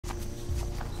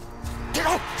别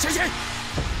动，小心！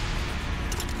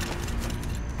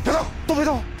别动，都别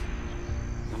动。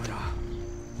杨班长，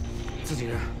自己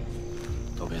人，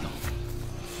都别动，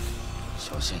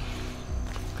小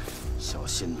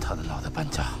心他的脑袋搬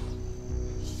家。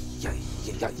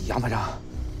杨班长，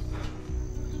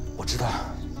我知道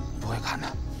不会砍的，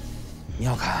你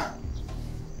要砍，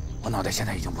我脑袋现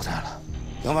在已经不在了。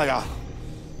杨班长，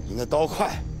你那刀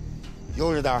快，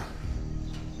悠着点儿。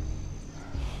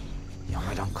杨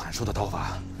班长砍树的刀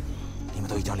法，你们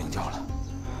都已经领教了，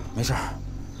没事，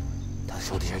他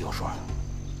手底下有数。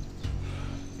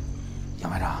杨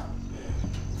班长，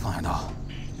放下刀。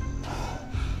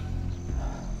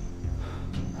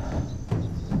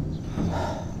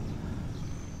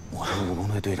我是武工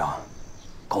队队长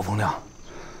高风亮，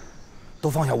都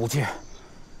放下武器，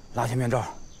拉下面罩，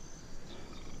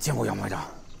见过杨班长。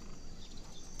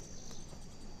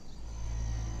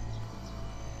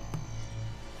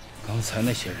刚才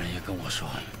那些人也跟我说，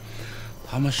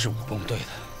他们是武工队的，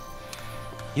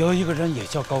有一个人也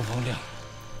叫高风亮，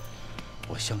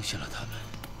我相信了他们。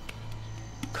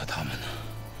可他们呢，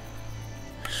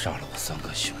杀了我3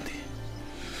个兄弟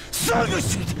，3个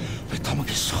兄弟被他们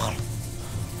给杀了。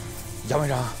杨班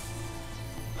长，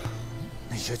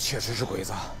那些确实是鬼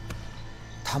子，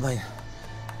他们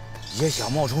也想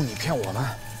冒充你骗我们，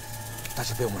但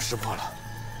是被我们识破了。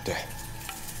对，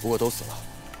不过都死了，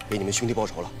给你们兄弟报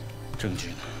仇了。证据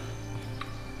呢？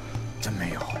真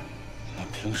没有。那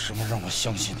凭什么让我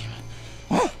相信你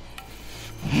们？啊！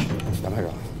杨排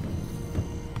长，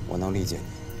我能理解你，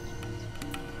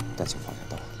但请放下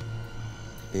刀，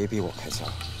别逼我开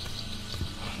枪。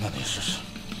那你试试，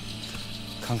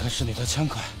看看是你的枪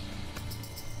快，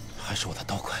还是我的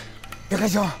刀快？别开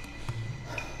枪！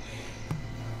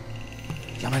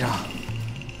杨排长，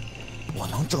我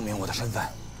能证明我的身份。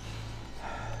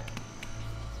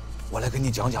我来跟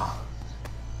你讲讲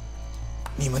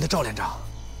你们的赵连长。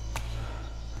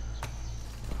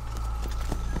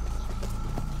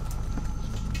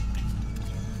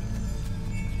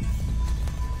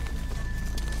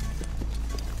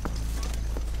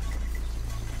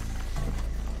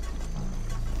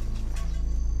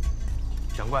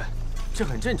长官，这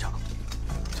很正常，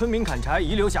村民砍柴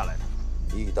遗留下来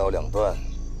的。一刀两断，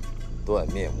断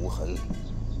面无痕。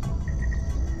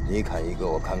你砍一个，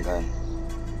我看看。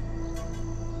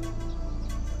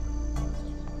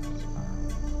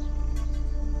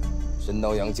申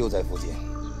刀阳就在附近，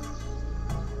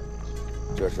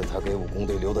这是他给武工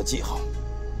队留的记号。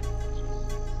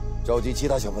召集其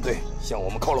他小分队向我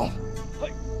们靠拢。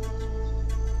嘿。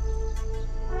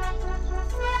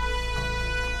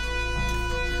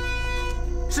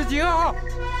示警啊！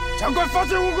长官发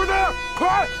现武工队，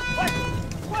快！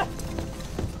快！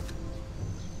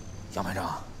杨排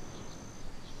长，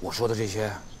我说的这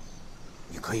些，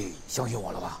你可以相信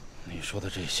我了吧？你说的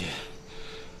这些。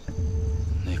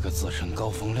那个自称高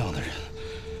风亮的人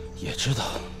也知道，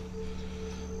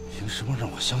凭什么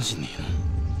让我相信你呢？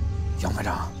杨排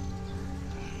长，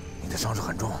你的伤势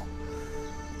很重，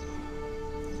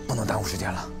不能耽误时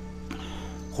间了。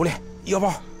狐狸，医药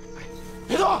包，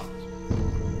别动，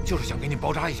就是想给你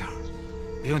包扎一下，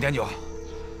别用碘酒。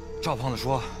赵胖子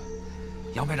说，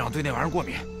杨排长对那玩意儿过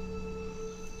敏。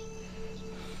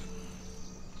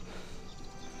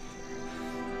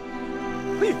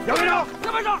嘿，杨排长，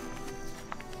杨排长。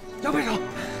杨排长，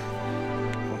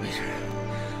我没事，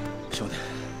兄弟，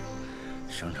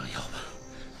省省药吧。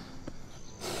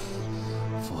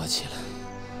扶我起来，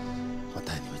我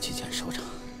带你们去见首长。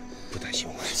不担心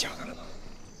我是假的了吗？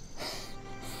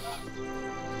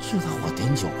知道我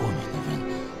碘酒过敏的人，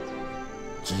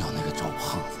只有那个赵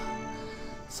胖子，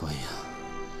所以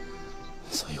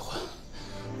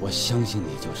我相信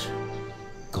你就是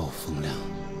高风亮。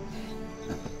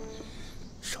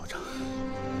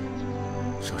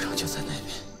首长就在那边，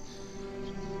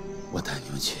我带你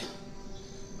们去。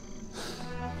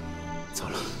走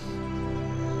了，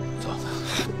走吧。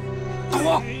等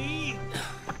我！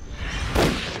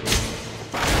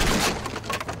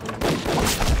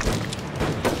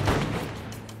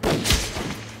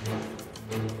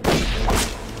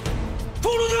突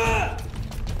出去！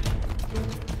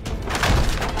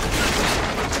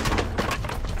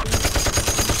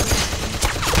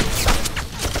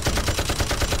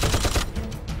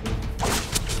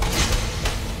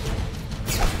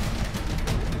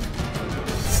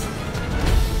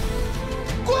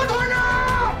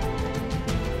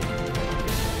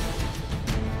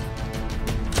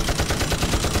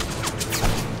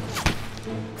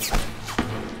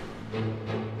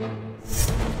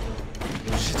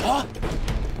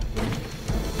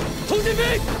通缉兵，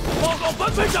报告本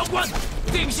分长官，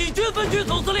定西军分局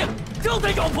总司令正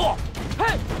在咬破。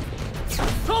嘿，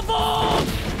冲锋，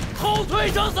后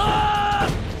退者死。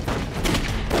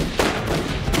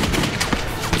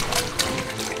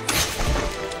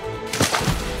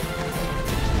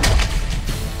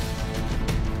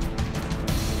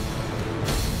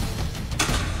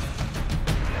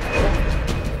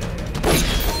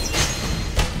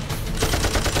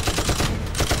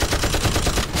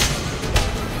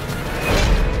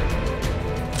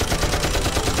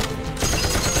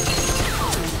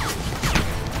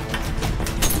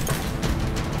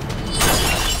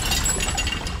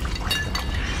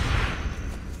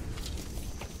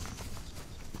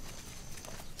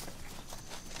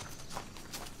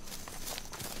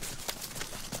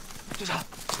 队长，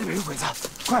那边有鬼子，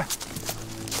快！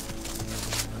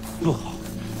不好，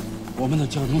我们的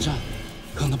交通站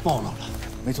可能暴露了。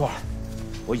没错，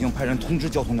我已经派人通知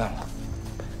交通站了。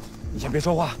你先别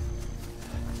说话，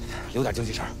留点精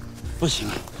气神。不行，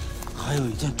还有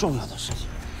一件重要的事情。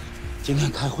今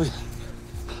天开会的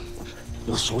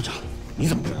有首长，你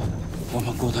怎么知道的？我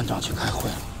们郭团长去开会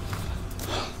了，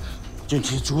军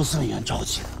区朱司令员召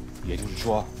集的。也就是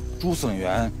说，朱司令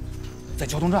员在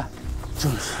交通站。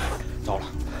正是。 糟了，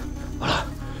完了！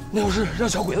那要是让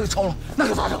小鬼子给抄了，那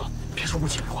可咋整？别说不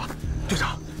吉利话，队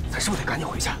长，咱是不是得赶紧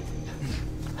回去？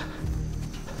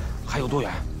还有多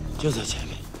远？就在前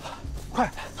面。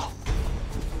快，走！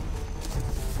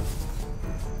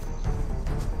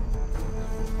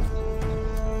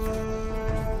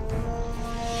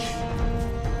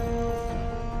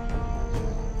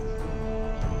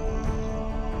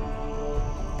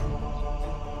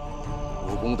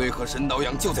武工队和神刀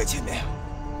阳就在前面。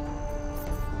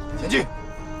 前进！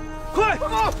快！报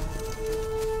告！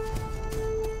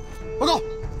报告！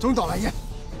中岛来电，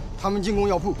他们进攻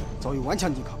药铺，遭遇顽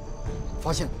强抵抗，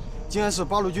发现竟然是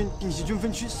八路军定西军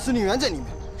分区司令员在里面。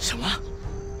什么？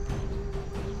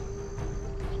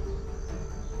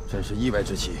真是意外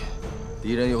之喜。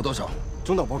敌人有多少？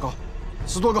中岛报告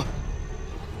，10多个。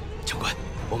长官，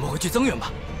我们回去增援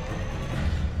吧。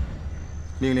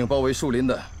命令包围树林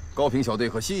的高平小队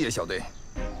和西野小队，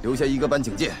留下1个班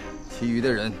警戒，其余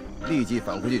的人。 立即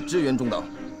返回去支援中岛，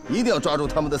一定要抓住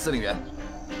他们的司令员。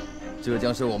这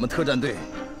将是我们特战队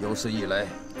有史以来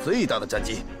最大的战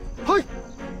绩。嘿，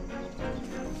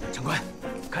长官，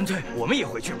干脆我们也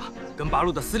回去吧。跟八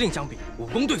路的司令相比，武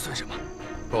工队算什么？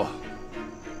不，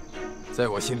在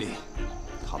我心里，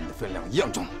他们的分量一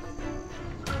样重，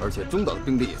而且中岛的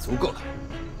兵力也足够了。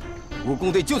武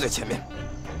工队就在前面，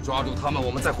抓住他们，我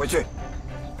们再回去。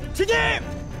前进！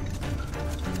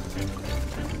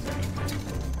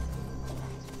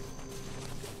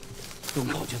 洞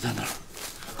口就在那儿，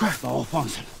快把我放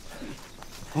下来，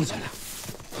放下来！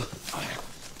哎呀，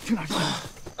去哪儿去？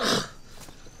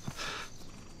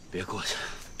别过去，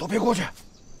都别过去！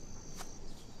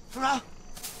首长，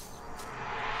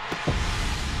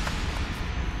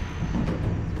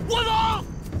我走！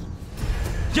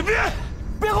也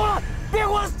别过来！别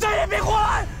过来！再也别过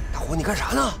来！大伙，你干啥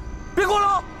呢？别过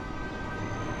来！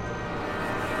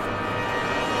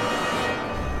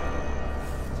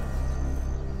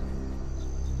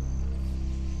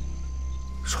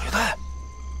 手榴弹，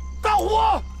大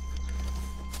火！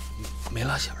没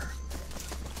拉弦儿。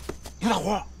牛大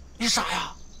虎，你傻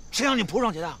呀？谁让你扑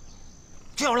上去的？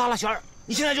这要拉了弦儿，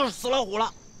你现在就是死老虎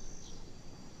了。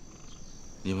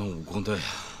你们武工队啊，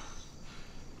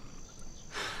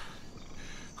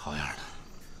好样的！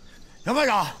杨班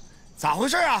长，咋回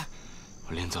事啊？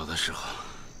我临走的时候，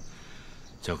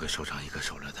交给首长一个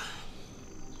手榴弹，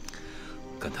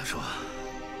跟他说。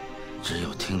 只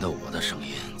有听到我的声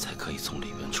音，才可以从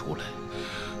里面出来，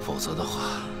否则的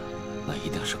话，那一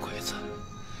定是鬼子。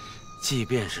即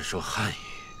便是说汉语，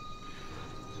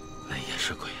那也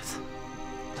是鬼子。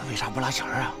他为啥不拉弦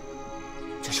儿啊？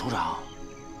这首长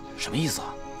什么意思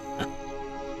啊？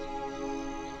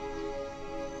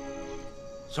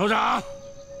首长，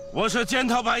我是检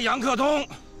讨班杨克东，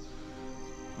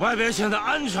外边现在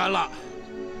安全了，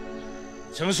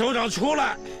请首长出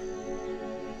来。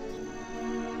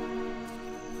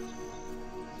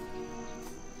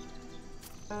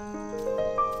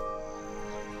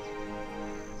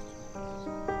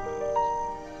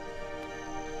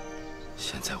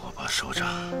 现在我把首长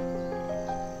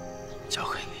交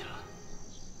给你了，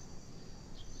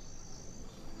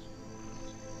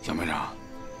杨班长，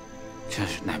这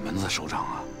是哪门子首长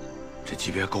啊？这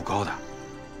级别够高的。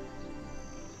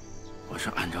我是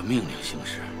按照命令行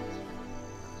事。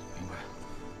明白。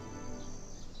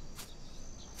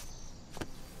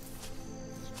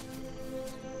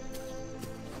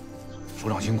首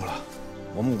长辛苦了，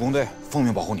我们武工队奉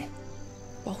命保护你。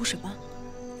保护什么？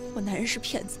 我男人是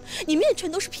骗子，你们也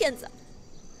全都是骗子。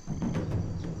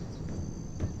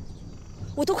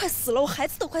我都快死了，我孩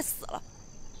子都快死了。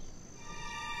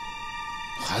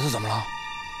孩子怎么了？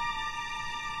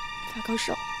发高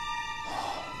烧。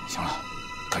行了，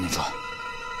赶紧撤。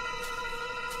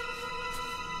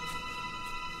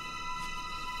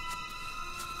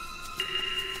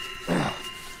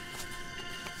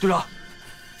队长，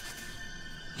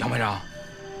杨排长，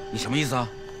你什么意思啊？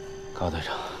高队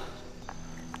长，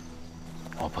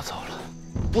我不走了。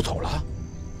不走了？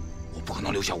我不可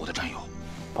能留下我的战友。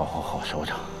保护好首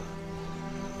长。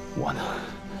我呢，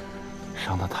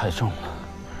伤得太重了。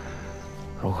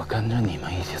如果跟着你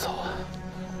们一起走啊，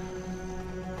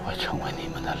会成为你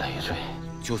们的累赘。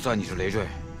就算你是累赘，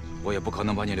我也不可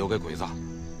能把你留给鬼子。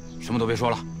什么都别说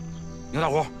了，牛大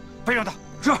虎，背上他。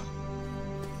是。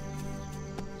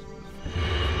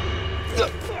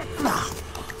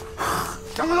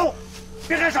杨克东，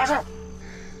别干傻事！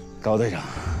高队长，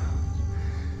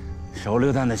手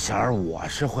榴弹的弦儿我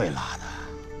是会拉的。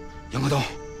杨克东，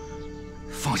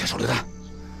放下手榴弹。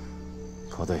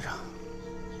高队长，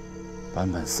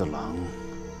坂本四郎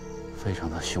非常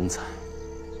的凶残，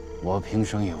我平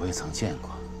生也未曾见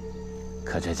过。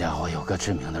可这家伙有个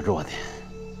致命的弱点，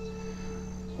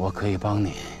我可以帮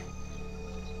你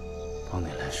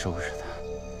来收拾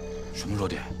他。什么弱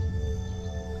点？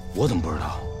我怎么不知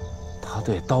道？他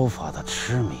对刀法的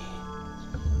痴迷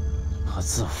和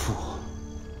自负，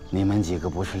你们几个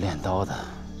不是练刀的，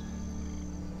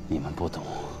你们不懂。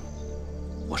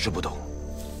我是不懂，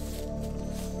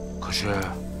可是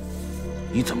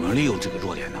你怎么利用这个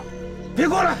弱点呢？别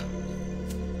过来！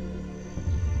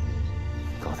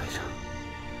高队长，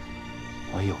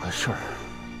我有个事儿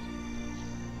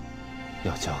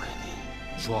要交给你。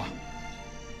说。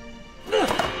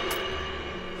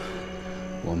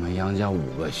我们杨家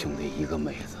5个兄弟1个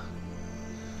妹子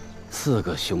，4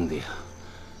个兄弟啊，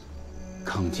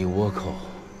抗击倭寇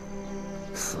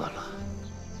死了。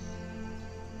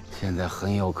现在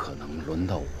很有可能轮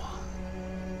到我。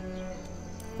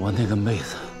我那个妹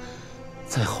子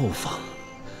在后方，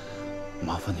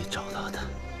麻烦你找到她，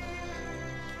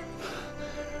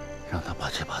让她把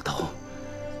这把刀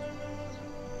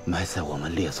埋在我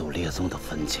们列祖列宗的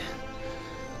坟前。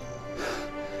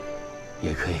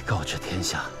也可以告知天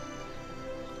下，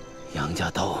杨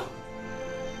家刀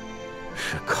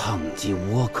是抗击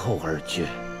倭寇而决，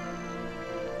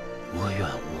无怨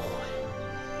无悔。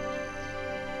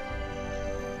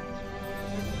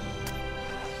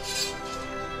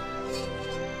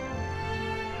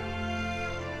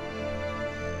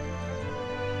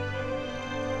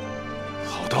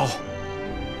好刀，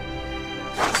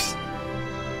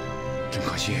真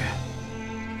可惜，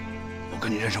我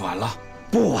跟你认识晚了。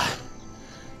不晚。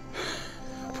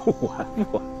不晚，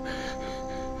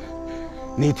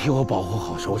你替我保护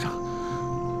好首长，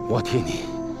我替你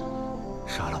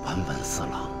杀了坂本四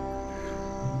郎。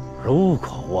如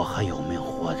果我还有命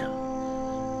活着，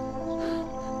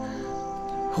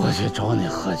我去找你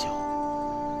喝酒。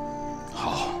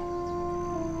好，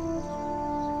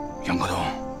杨克东，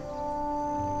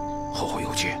后会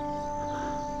有期。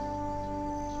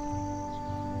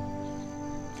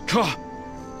撤。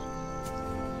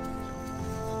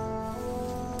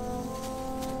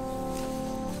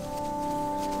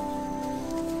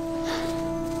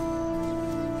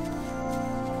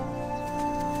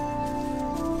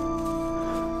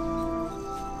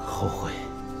后悔。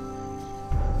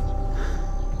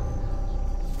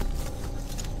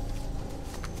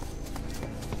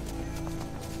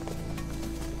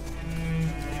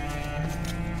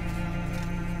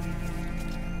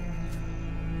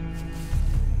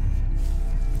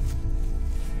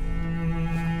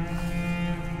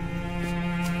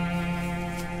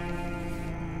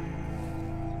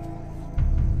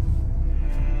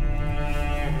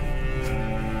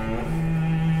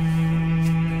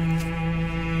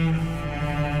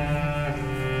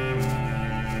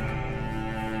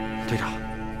队长，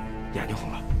眼睛红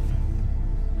了。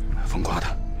风刮的。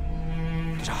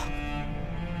队长，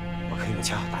我可以用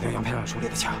枪打掉杨排长手里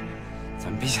的枪，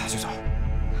咱们逼下他就走。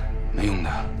没用的，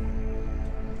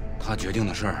他决定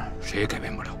的事儿谁也改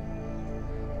变不了。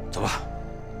走吧，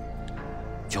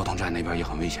交通站那边也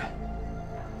很危险，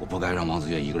我不该让王子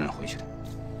越一个人回去的。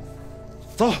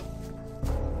走。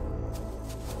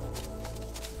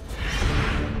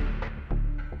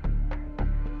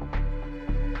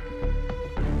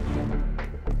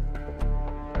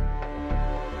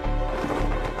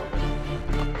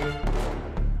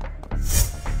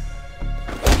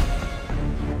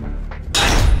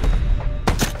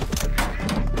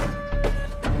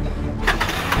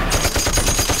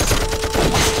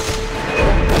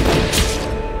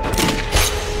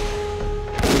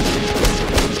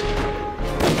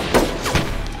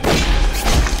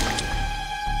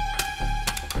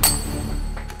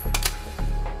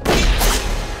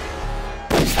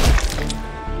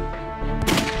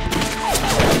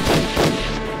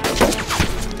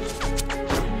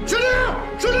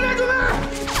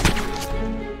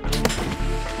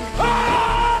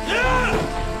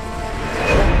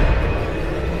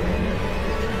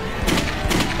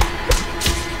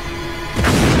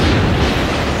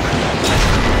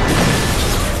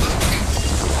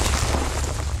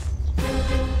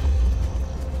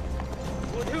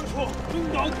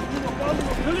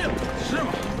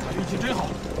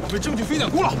被证据飞弹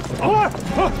箍了。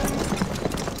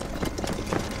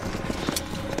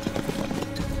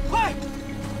快！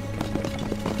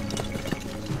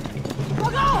报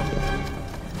告！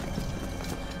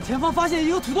前方发现一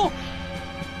个土洞。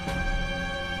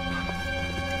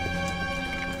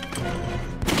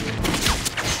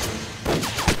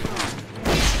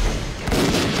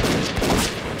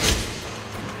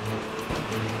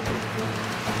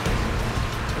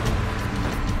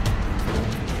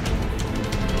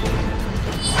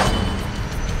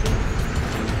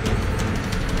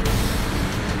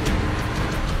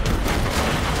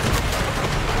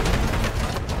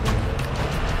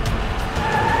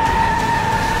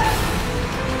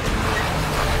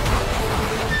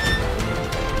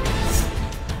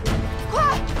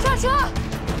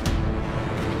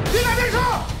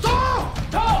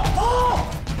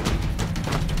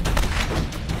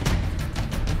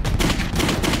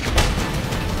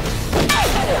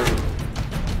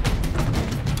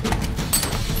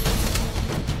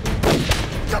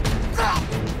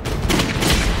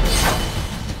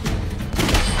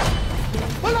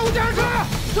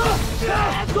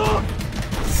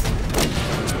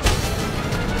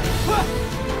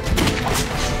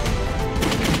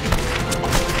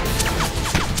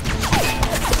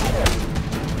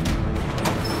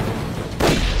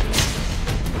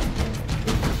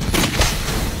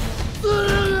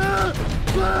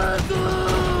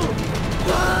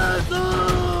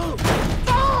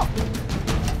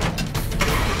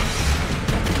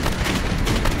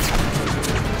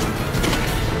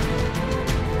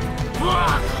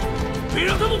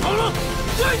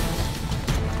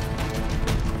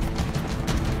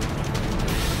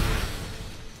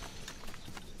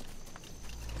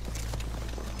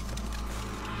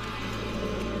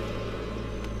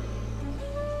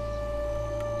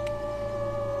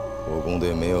 武工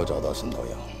队没有找到沈导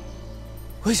阳，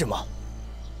为什么？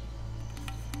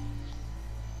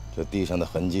这地上的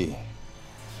痕迹，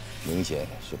明显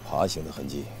是爬行的痕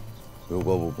迹。如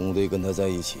果武工队跟他在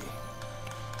一起，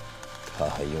他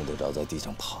还用得着在地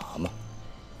上爬吗？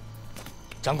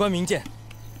长官明鉴，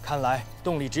看来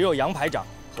洞里只有杨排长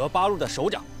和八路的首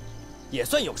长，也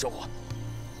算有收获。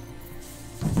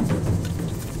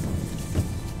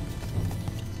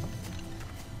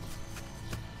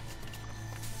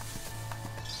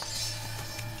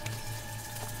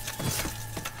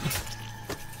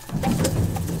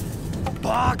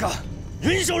 8个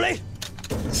云手雷！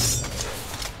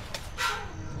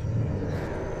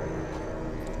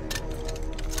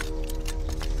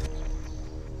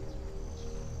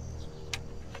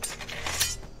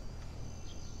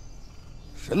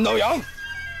沈导阳，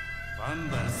坂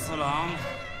本四郎，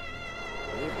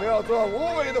你不要做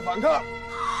无谓的反抗。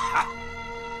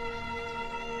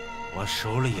我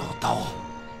手里有刀，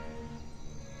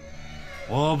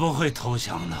我不会投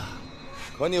降的。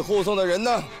可你护送的人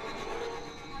呢？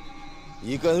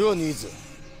 一个弱女子，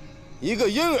一个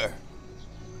婴儿，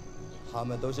他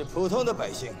们都是普通的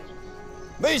百姓，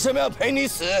为什么要陪你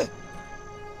死？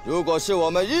如果是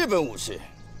我们日本武士，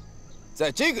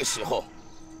在这个时候，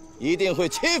一定会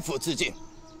切腹自尽，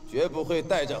绝不会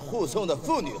带着护送的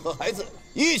妇女和孩子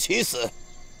一起死。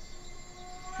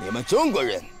你们中国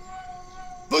人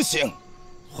不行！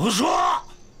胡说！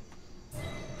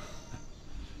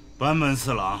坂本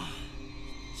四郎，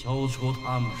交出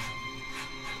他们。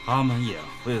 他们也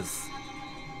会死。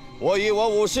我以我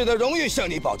武士的荣誉向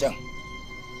你保证，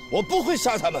我不会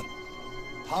杀他们。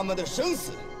他们的生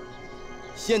死，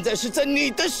现在是在你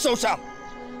的手上。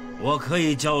我可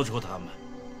以交出他们，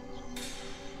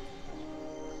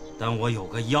但我有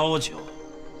个要求。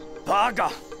8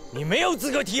个，你没有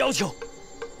资格提要求。武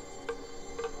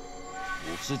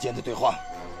士间的对话，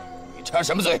你插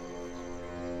什么嘴？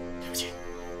对不起。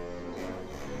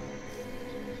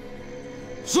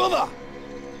说吧。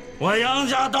 我杨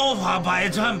家刀法百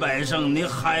战百胜，你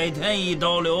海天一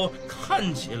刀流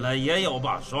看起来也有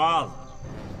把刷子，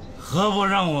何不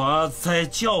让我再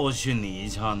教训你一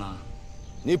下呢？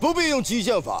你不必用激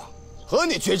将法，和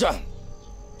你决战，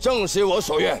正是我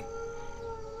所愿。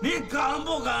你敢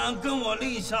不敢跟我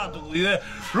立下赌约？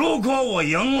如果我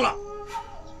赢了，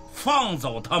放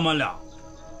走他们俩，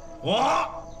我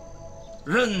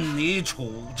任你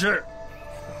处置。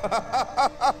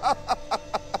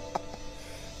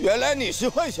原来你是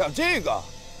幻想这个，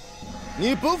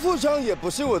你不负伤也不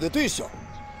是我的对手，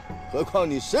何况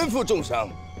你身负重伤。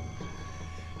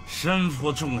身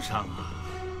负重伤啊，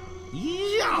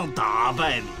一样打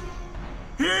败你。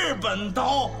日本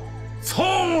刀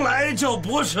从来就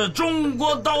不是中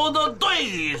国刀的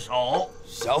对手。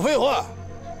少废话，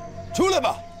出来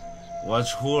吧。我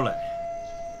出来，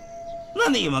那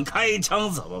你们开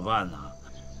枪怎么办呢？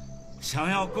想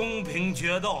要公平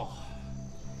决斗，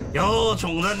有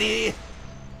种的你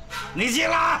进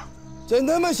来！在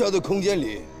那么小的空间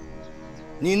里，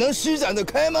你能施展得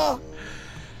开吗？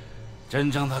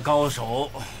真正的高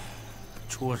手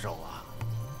出手啊，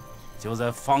就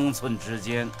在方寸之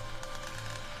间、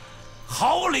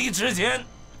毫厘之间。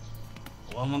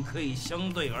我们可以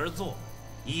相对而坐，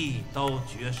一刀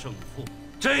决胜负。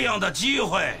这样的机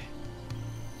会，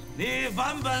你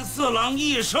坂本四郎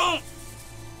一生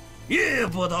遇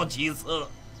不到几次。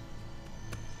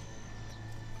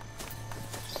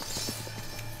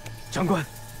长官，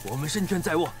我们身权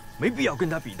在握，没必要跟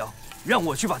他比刀，让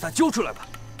我去把他揪出来吧。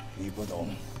你不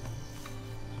懂，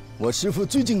我师父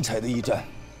最精彩的一战，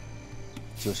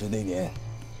就是那年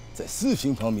在4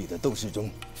平方米的斗士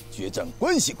中决战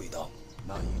关西鬼道。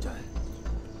那一战，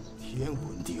天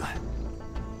昏地暗，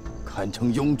堪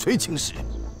称永垂青史。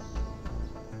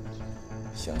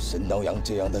像神刀阳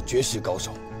这样的绝世高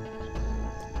手，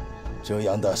这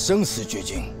样的生死绝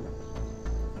境，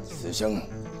此生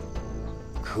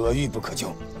可遇不可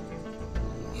求。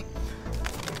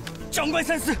长官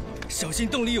三思，小心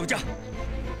洞里有诈。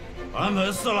坂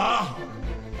本四郎，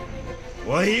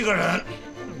我一个人，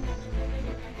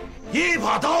一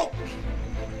把刀。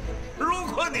如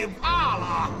果你怕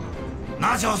了，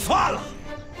那就算了，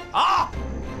啊！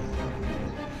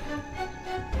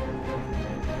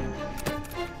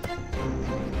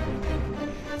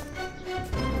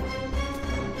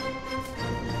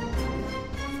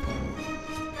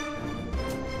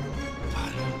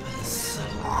坂本四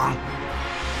郎。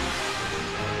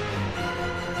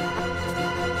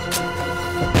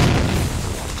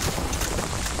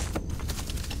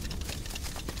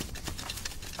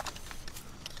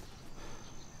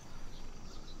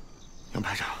杨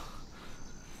排长，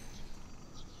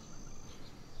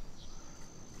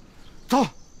走。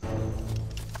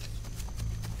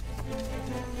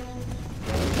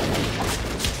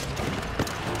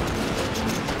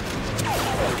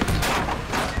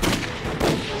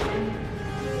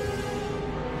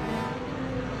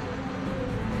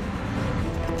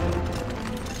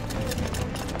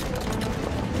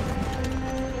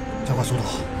加快速度，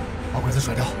把鬼子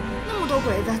甩掉。那么多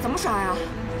鬼子，怎么甩啊？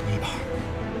一把。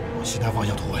往西南方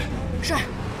向突围。是。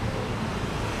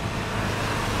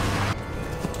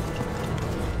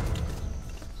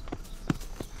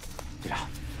队长，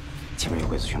前面有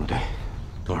鬼子巡逻队，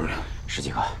多少人？10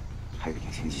几个，还有个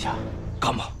隐形机甲。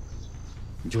干嘛？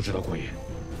你就知道过瘾。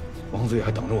王子也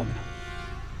还等着我们呢。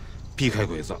避开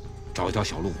鬼子，找一条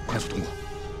小路，快速通过。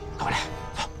跟我来，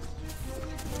走。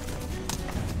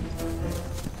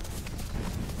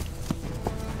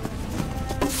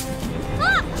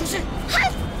就是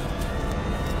嗨！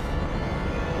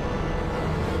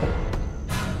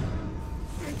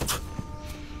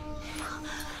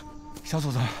小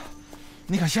祖宗，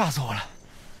你可吓死我了！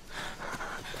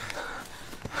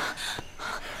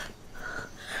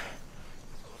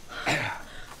没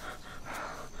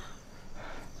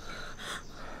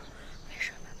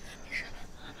事吧？没事吧？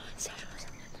吓着了，吓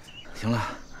着了。行了，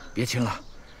别亲了，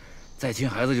再亲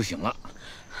孩子就醒了。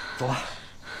走吧。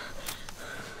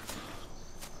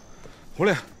狐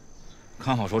狸，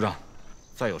看好手掌，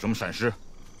再有什么闪失，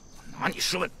拿你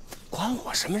试问。关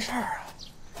我什么事儿啊？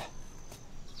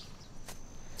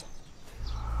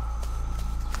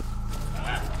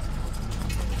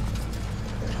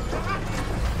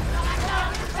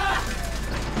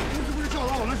您是不是教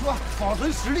导我们说保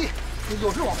存实力，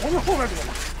有事往红军后边躲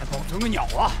吗？还保存个鸟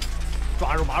啊！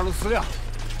抓住八路司令，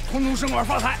空中生管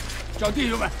发财，叫弟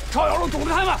兄们抄小路堵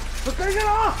着他们。跟上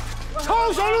了啊！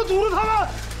抄小路堵着他们。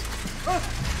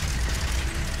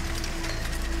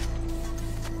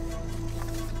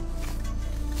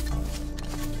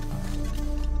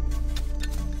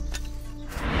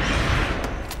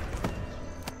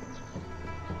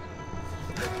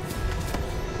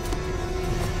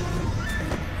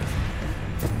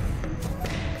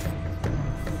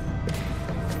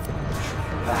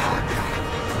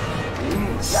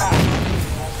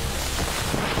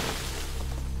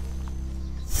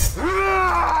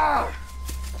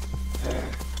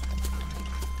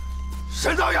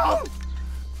沈道阳，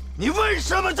你为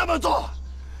什么这么做？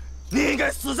你应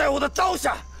该死在我的刀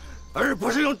下，而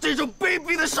不是用这种卑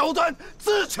鄙的手段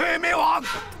自取灭亡。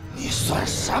你算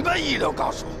什么一流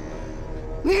高手？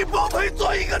你不配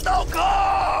做一个刀客！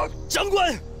长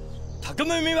官，他根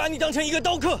本没把你当成一个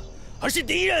刀客，而是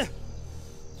敌人。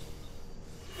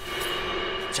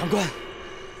长官，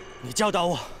你教导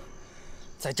我，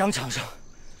在疆场上，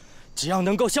只要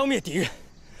能够消灭敌人，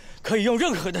可以用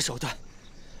任何的手段。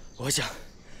我想，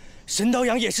神刀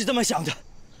阳也是这么想的。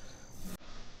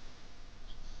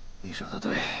你说的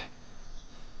对，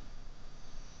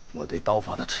我对刀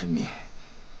法的痴迷，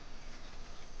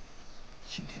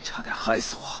今天差点害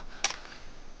死我。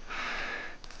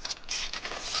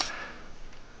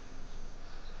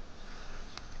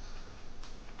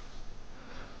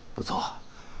不错，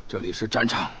这里是战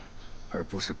场，而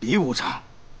不是比武场。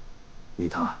伊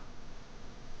藤，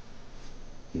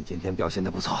你今天表现得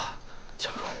不错。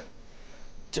长官，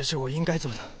这是我应该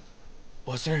做的。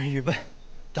我虽然愚笨，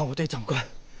但我对长官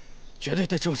绝对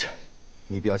的忠诚。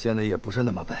你表现的也不是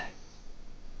那么笨。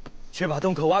去把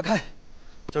洞口挖开，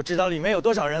就知道里面有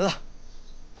多少人了。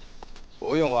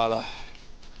不用挖了，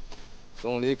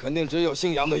洞里肯定只有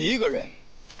姓杨的一个人。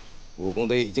武工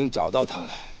队已经找到他了，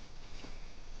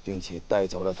并且带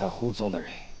走了他护送的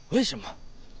人。为什么？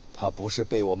他不是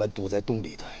被我们堵在洞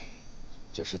里的，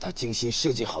这是他精心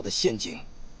设计好的陷阱，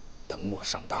等我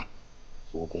上当。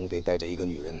武工队带着一个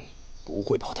女人，不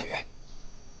会跑太远。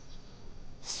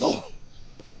走，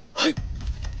嘿。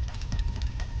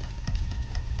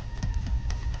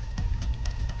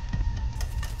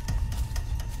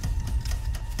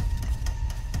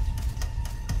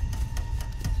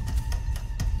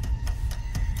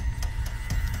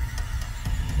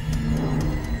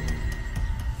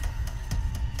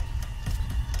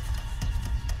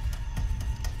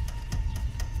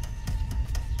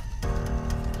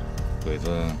鬼子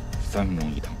3分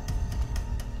钟一趟，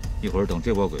一会儿等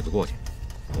这波鬼子过去，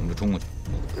我们就冲过去。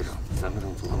队长，3分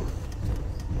钟足够了。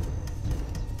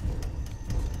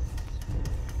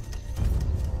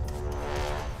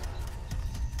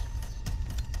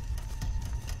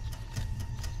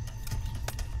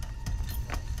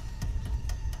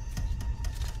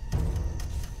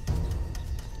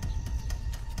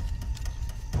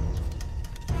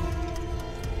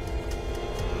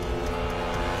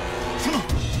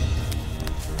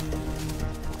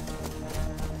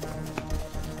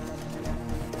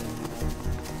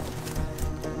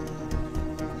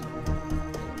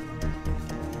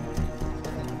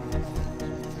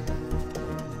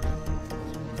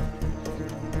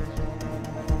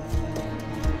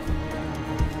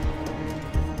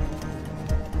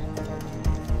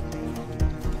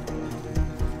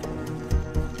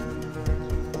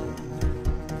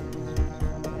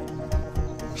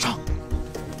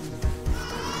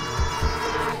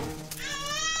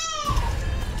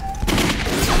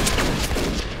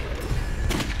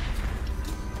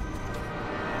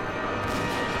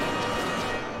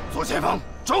左前方，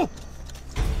冲！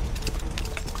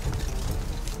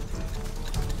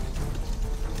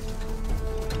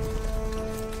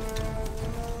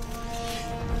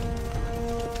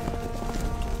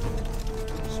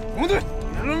红队，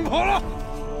别乱跑了！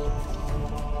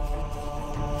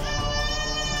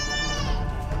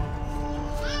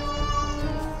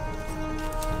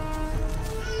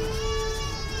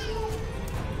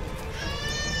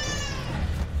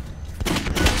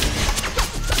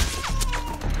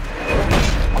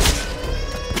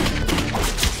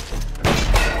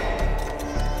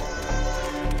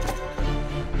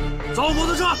走摩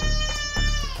托车！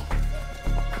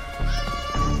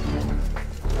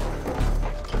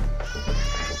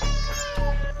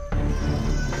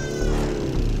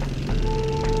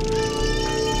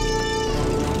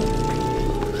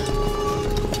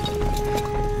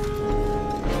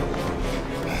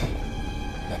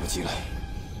来不及了，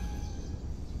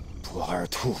不二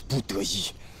兔不得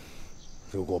已。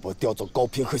如果不调走高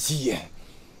平和西野，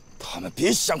他们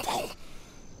别想跑。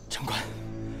长官。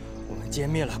我们歼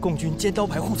灭了共军尖刀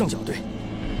排护送小队，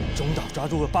中岛抓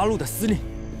住了八路的司令。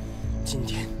今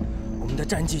天我们的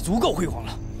战绩足够辉煌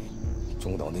了。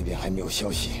中岛那边还没有消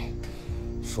息，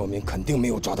说明肯定没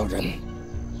有抓到人，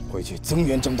会去增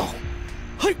援中岛。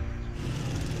嘿！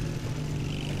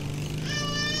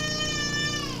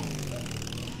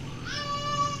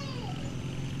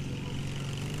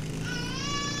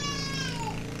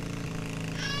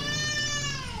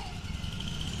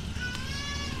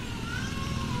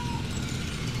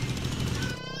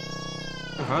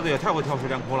这孩子也太会跳水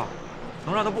练哭了，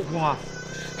能让他不哭吗？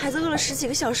孩子饿了10几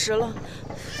个小时了，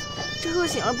这饿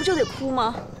醒了不就得哭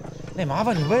吗？那麻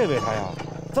烦你喂喂他呀，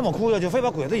这么哭着就非把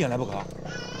鬼子引来不可。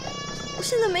我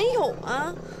现在没有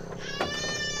啊。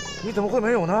你怎么会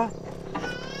没有呢？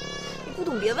你不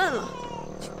懂别问了，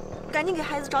赶紧给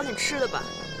孩子找点吃的吧，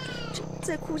这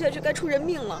再哭下去该出人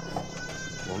命了。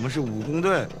我们是武工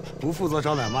队，不负责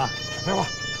找奶妈。废话，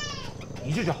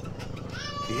你去找。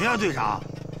别呀，队长，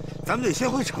咱们得先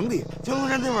回城里，交通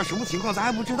站那边什么情况咱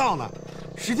还不知道呢，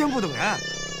时间不等人。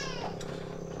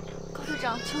高队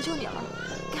长，求求你了，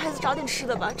给孩子找点吃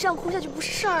的吧，这样哭下去不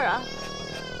是事儿啊。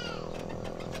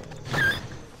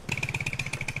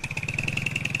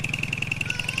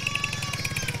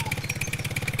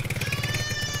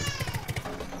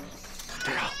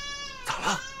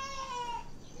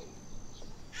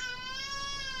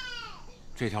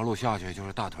这条路下去就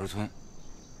是大屯村，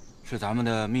是咱们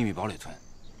的秘密堡垒村。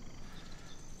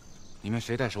你们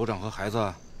谁带首长和孩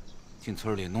子进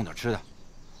村里弄点吃的？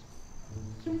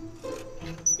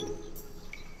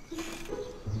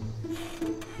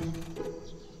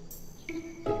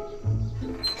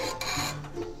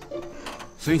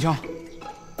孙一枪，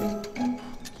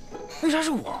为啥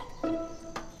是我？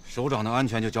首长的安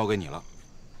全就交给你了。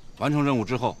完成任务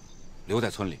之后，留在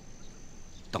村里，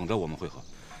等着我们会合。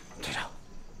队长，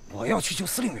我要去救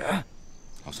司令员。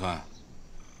老孙，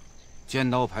尖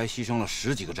刀排牺牲了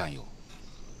10几个战友，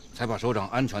才把首长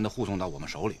安全地护送到我们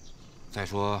手里。再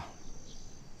说，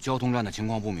交通站的情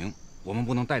况不明，我们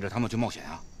不能带着他们去冒险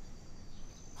啊。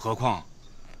何况，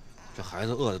这孩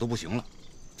子饿得都不行了，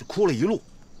这哭了一路，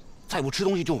再不吃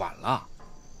东西就晚了。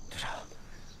队长，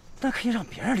那可以让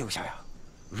别人留下呀。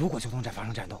如果交通站发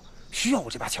生战斗，需要我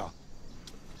这把枪。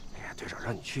哎呀，队长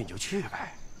让你去你就去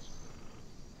呗。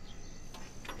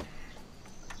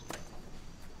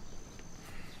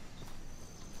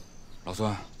老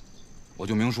孙，我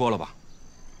就明说了吧，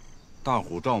大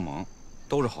虎、赵猛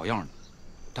都是好样的，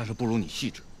但是不如你细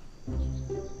致。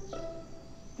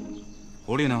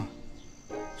狐狸呢，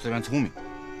虽然聪明，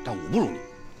但武不如你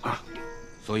啊，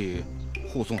所以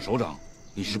护送首长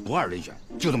你是不二人选，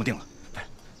就这么定了。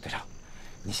队长，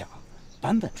你想，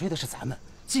版本追的是咱们，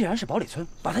既然是堡垒村，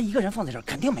把他一个人放在这儿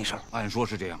肯定没事儿。按说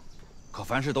是这样，可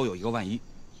凡事都有一个万一，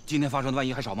今天发生的万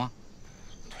一还少吗？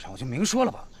队长，我就明说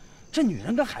了吧，这女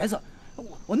人跟孩子，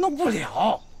我弄不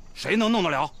了。谁能弄得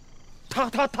了？他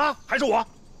还是我？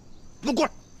你给我过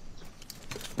来！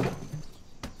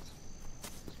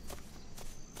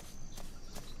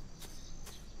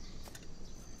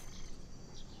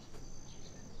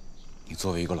你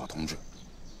作为一个老同志，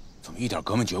怎么一点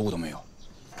革命觉悟都没有？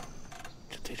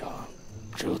这队长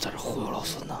只有在这忽悠老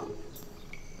孙呢。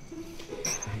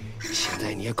现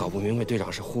在你也搞不明白队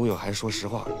长是忽悠还是说实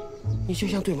话，你就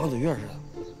像对王子月似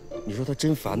的，你说他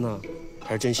真烦呢，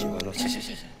还是真喜欢呢？行，你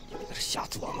别在这瞎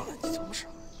琢磨了，你琢磨啥？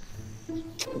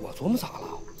我琢磨咋了？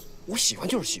我喜欢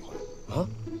就是喜欢啊！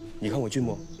你看我俊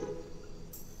不？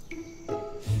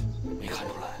没看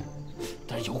出来，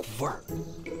但是有股味儿。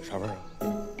啥味儿啊？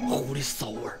狐狸骚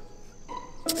味儿。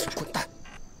滚蛋！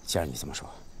既然你这么说，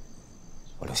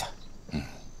我留下。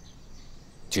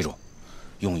记住，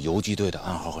用游击队的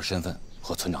暗号和身份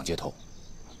和村长接头。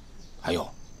还有，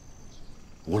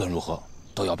无论如何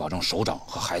都要保证首长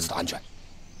和孩子的安全。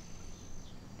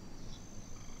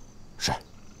是，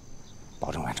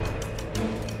保证完成。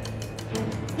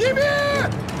一鸣！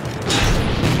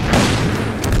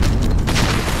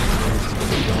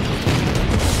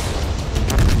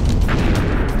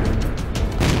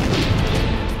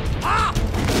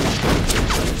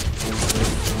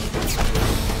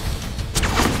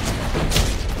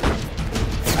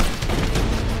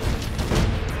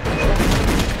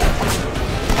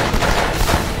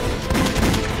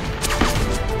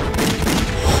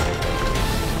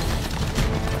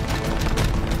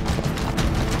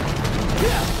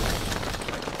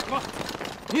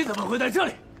你怎么会在这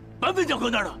里？版本长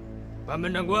官那儿呢？版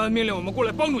本长官命令我们过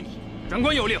来帮助你。长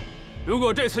官有令，如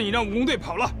果这次你让武工队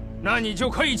跑了，那你就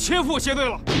可以切腹谢罪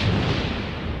了。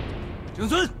景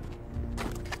孙，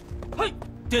嘿，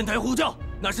电台呼叫，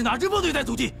那是哪支部队在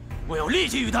阻击？我要立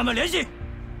即与他们联系。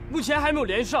目前还没有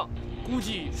连上，估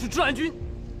计是治安军。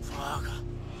fuck，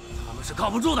他们是靠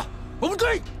不住的，我们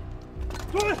追！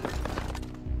追！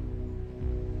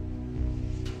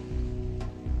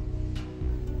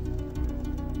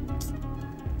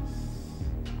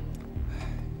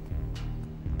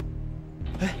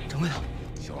哎，掌柜的，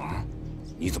小王，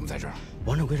你怎么在这儿？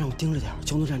王掌柜让我盯着点，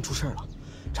交通站出事了。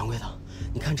掌柜的，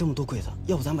你看这么多鬼子，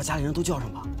要不咱把家里人都叫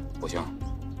上吧？不行，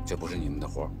这不是你们的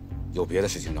活儿，有别的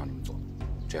事情让你们做。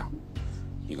这样，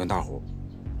你跟大虎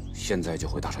现在就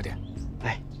回大车店。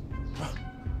哎，不是，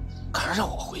干啥让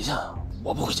我回去啊？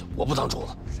我不回去，我不当主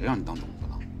子。谁让你当种子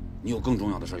了？你有更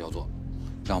重要的事要做，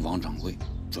让王掌柜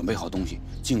准备好东西，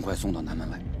尽快送到南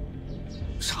门来。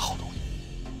啥好东西？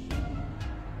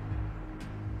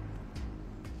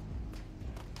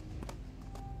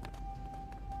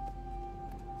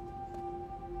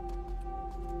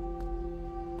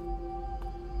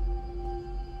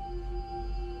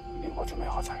你给我准备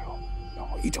好柴油，然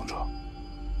后一整车，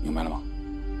明白了吗？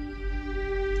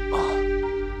啊，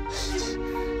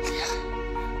厉害！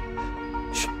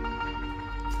是。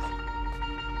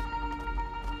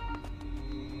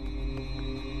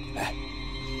哎，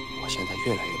我现在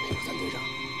越来越佩服咱队长。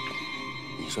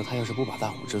你说他要是不把大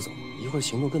虎支走，一会儿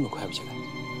行动根本快不起来。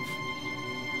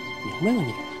明白吗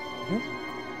你？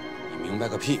你明白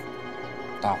个屁！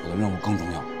大虎的任务更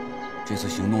重要，这次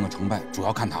行动的成败主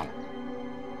要看他了。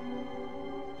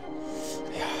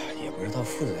不知道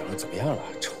父子两个怎么样了，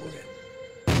仇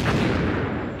人。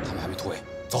他们还没突围，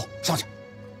走上去。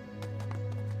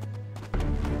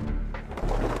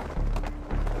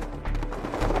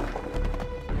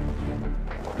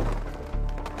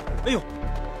哎呦，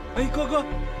哎哥哥，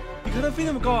你看他飞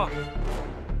那么高啊！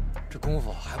这功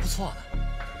夫还不错呢。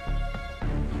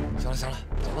行了行了，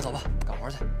走吧走吧，干活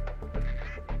去。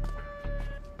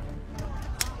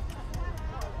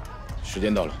时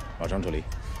间到了，马上撤离。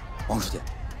王书记，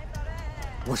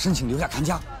我申请留下看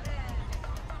家。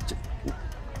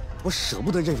我舍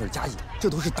不得这份家业，这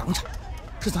都是党产，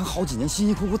是咱好几年辛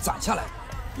辛苦苦攒下来的。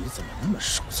你怎么那么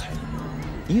守财呢？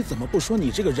你怎么不说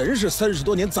你这个人是30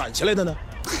多年攒起来的呢？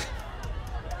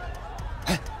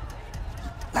哎，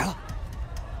来了，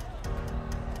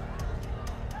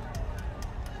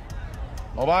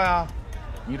老八呀，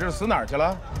你这死哪儿去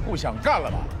了？不想干了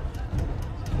吧？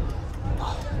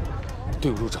啊，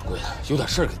对不住掌柜的，有点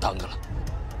事儿给耽搁了。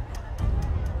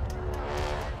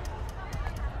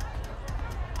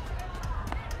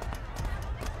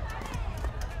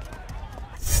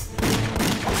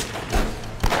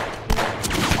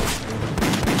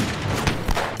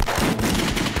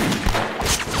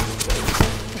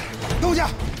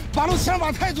马路枪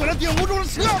法太准了，顶不住了，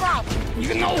撤吧！你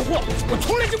个孬货，我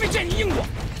从来就没见你硬过。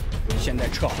现在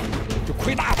撤就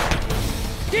亏大发。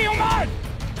弟兄们，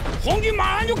红军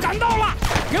马上就赶到了，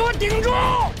给我顶住！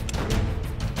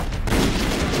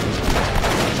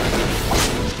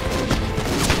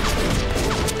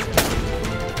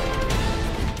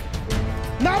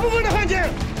哪部分的汉奸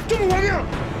这么玩命？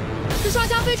是双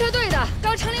枪飞车队的，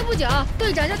刚成立不久，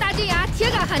队长叫大金牙，铁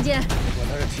杆汉奸。管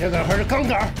他是铁杆还是钢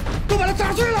杆，都把他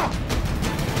砸碎了！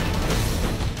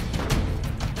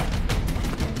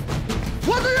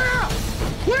我的人，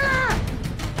回来！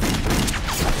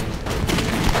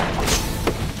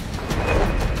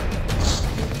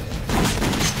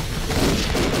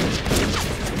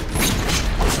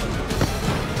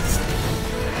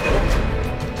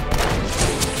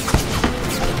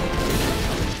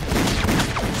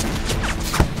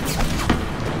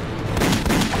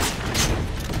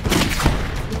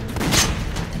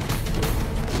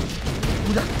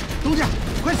东家，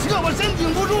快撤吧，真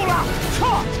顶不住了，撤！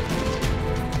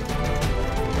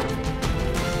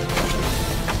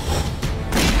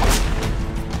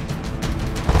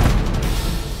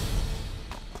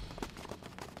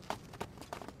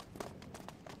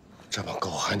这帮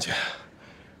狗汉奸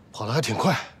跑得还挺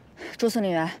快。朱司令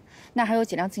员，那还有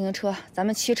几辆自行车，咱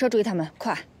们骑车追他们，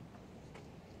快！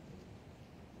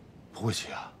不会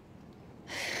骑啊？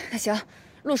那行，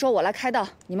路说我来开道，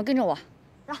你们跟着我。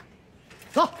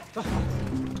走走。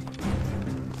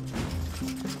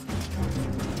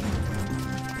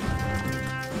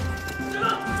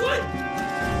追！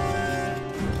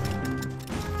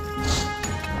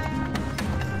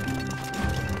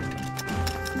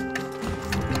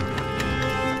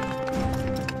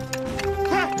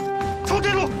快，从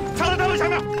这路插到单位前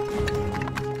面。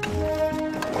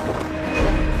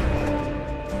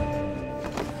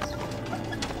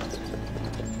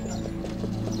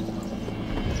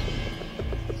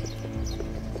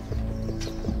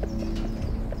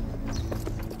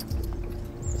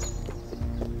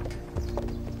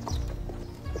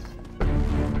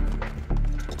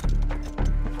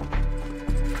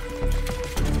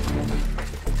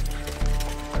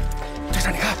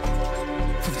你看，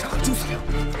副队长和朱司令。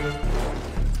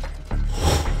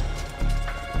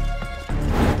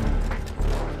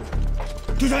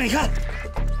队长，你看，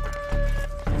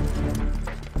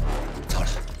糟了，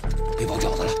被包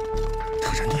饺子了。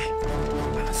特战队，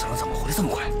百万四郎怎么回来这么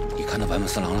快？你看到百万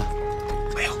四郎了？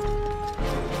没有。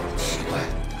奇怪。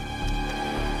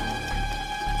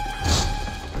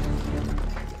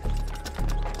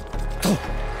走。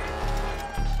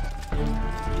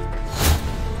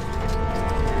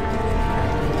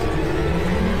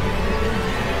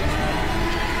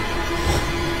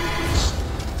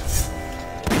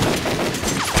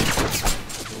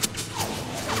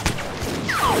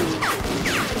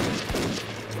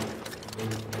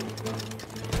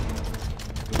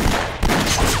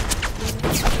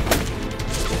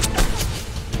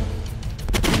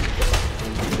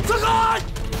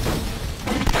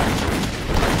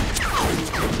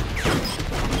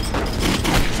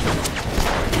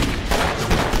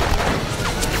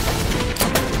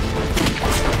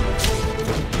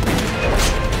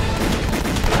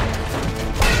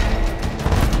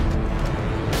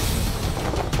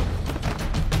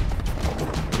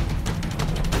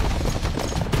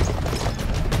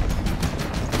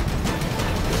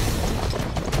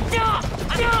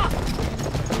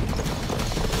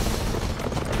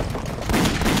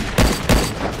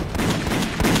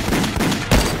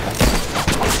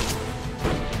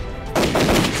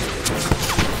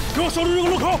守住这个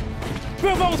路口，不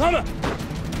要放过他们。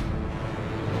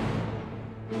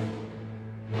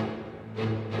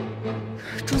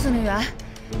朱司令员，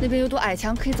那边有堵矮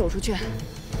墙，可以走出去。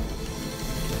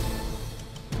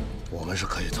我们是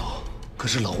可以走，可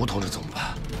是老吴同志怎么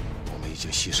办？我们已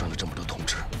经牺牲了这么多同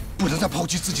志，不能再抛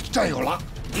弃自己的战友了。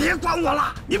别管我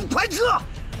了，你们快撤！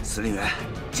司令员，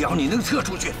只要你能撤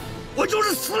出去，我就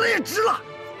是死了也值了。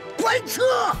快撤！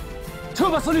撤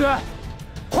吧，司令员，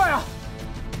快啊！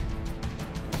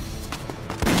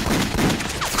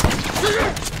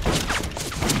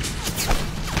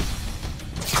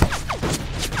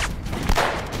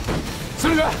司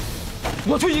令员，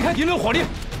我去移开敌人的火力，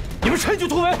你们趁机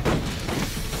突围。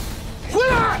回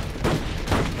来！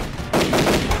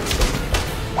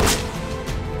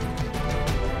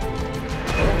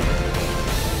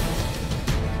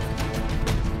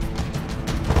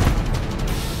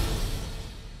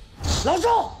老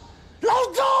周，老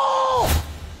周！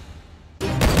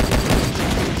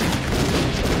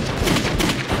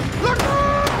老周！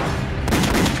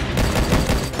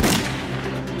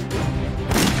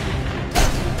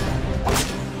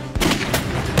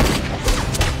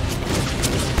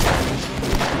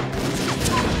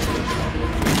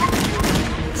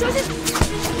小心！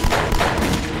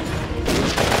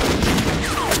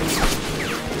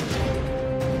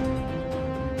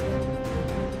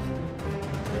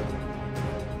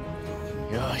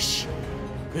哟西，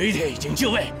鬼铁已经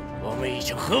就位，我们已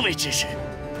经合围之势，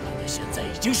他们现在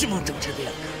已经是梦中之兵，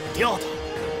掉头。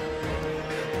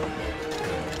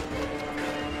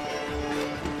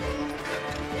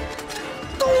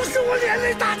都是我连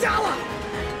累大家了，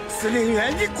司令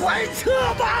员，你快撤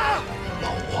吧！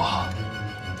老吴啊，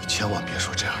你千万别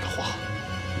说这样的话，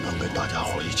能跟大家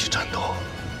伙一起战斗，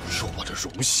是我的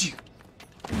荣幸。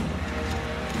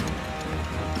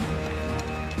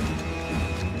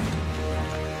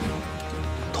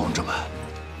同志们，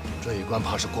这一关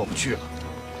怕是过不去了。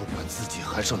不管自己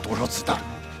还剩多少子弹，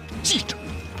记着，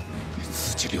给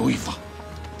自己留一发。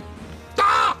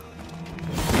打！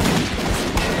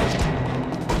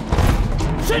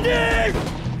前进！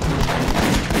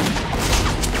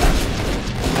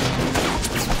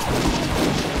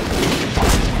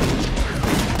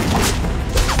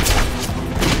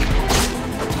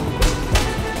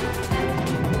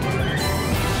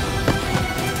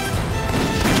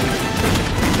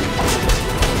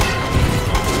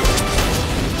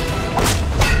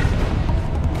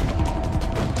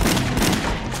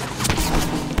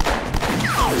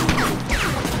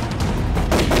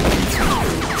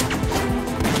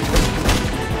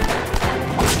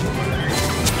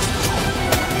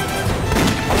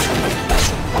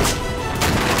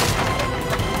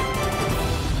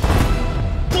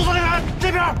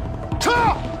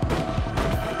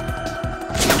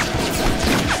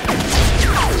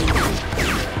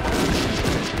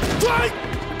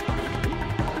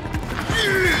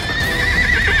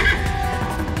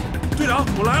队长，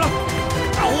我来了！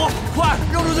大虎，快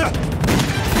绕出去！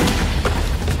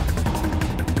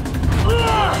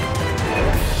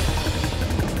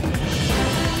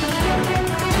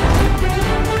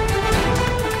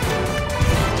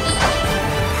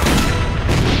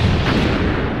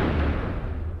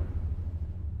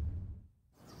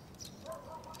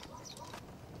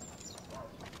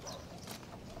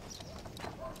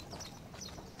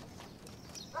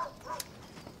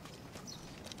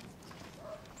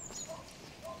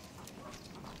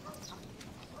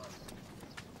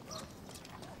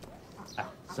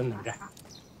孙同志，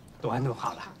都安顿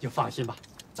好了，就放心吧。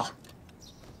走，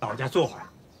到我家坐会儿，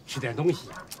吃点东西。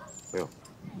不用，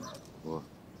我……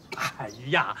哎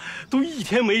呀，都一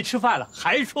天没吃饭了，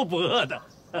还说不饿的。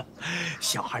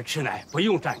小孩吃奶不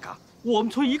用站岗，我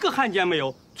们村一个汉奸没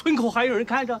有，村口还有人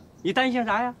看着，你担心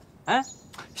啥呀？啊，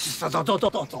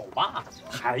走吧。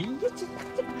哎呀，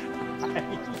哎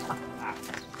呀，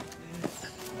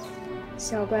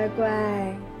小乖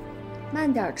乖，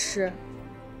慢点吃。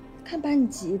看把你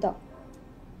急的，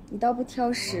你倒不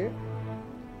挑食，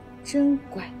真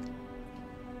乖。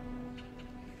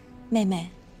妹妹，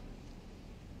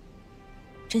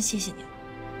真谢谢你了。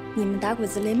你们打鬼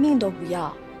子连命都不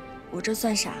要，我这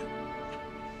算啥？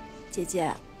姐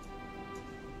姐，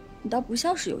你倒不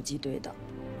像是游击队的。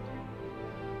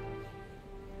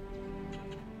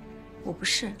我不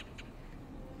是。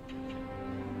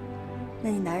那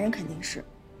你男人肯定是。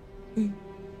嗯。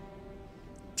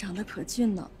长得可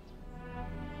俊呢。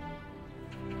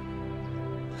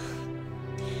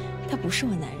他不是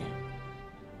我男人，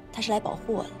他是来保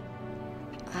护我的。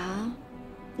啊？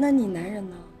那你男人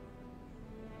呢？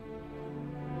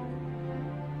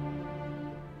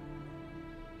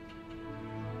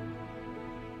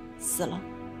死了。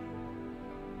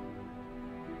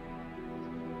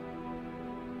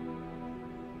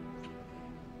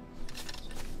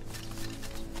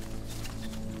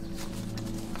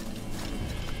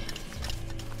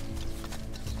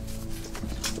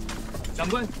长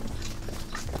官，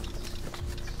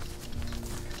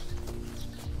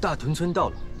大屯村到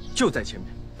了，就在前面。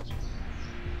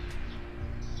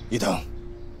一等，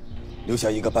留下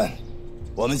一个班，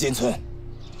我们进村。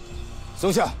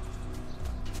松下，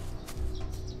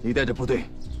你带着部队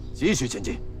继续前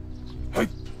进。哎，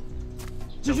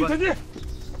继续前进。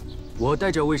我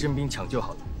带着卫生兵抢救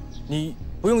好了，你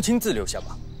不用亲自留下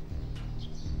吧？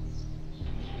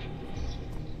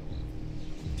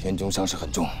田中伤势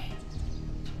很重，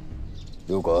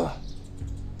如果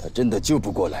他真的救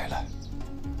不过来了，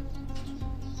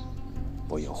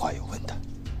我有话要问他。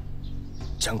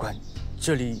长官，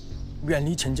这里远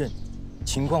离城镇，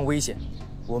情况危险，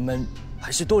我们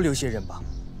还是多留些人吧。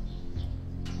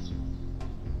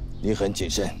你很谨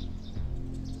慎，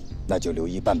那就留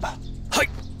一半吧。嗨，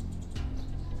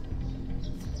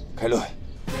开路。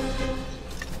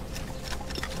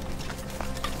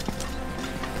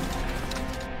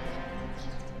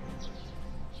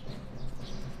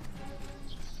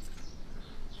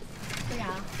队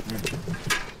长。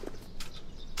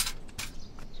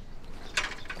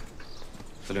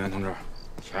司令员同志，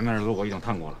前面的路我已经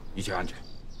探过了，一切安全。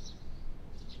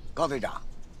高队长，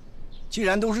既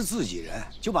然都是自己人，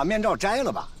就把面罩摘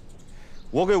了吧。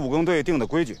我给武工队定的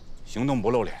规矩，行动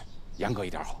不露脸，严格一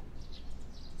点好。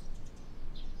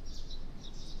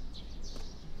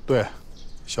对，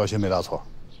小心没大错。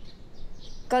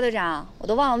高队长，我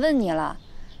都忘了问你了，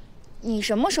你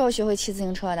什么时候学会骑自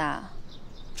行车的？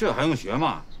这还用学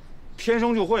吗？天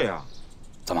生就会啊！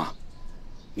怎么，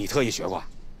你特意学过？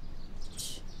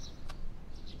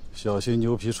小心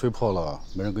牛皮吹破了，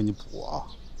没人给你补啊！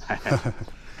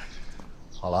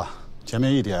好了，前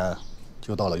面1点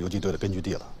就到了游击队的根据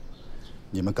地了，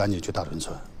你们赶紧去大屯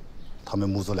村，他们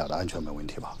母子俩的安全没问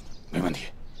题吧？没问题，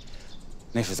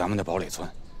那是咱们的堡垒村。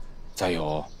再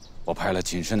有，我派了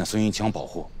紧身的孙一枪保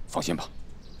护，放心吧。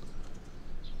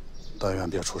但愿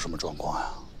别出什么状况呀！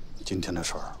今天的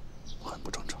事儿很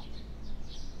不正常。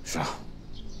是啊，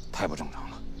太不正常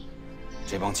了。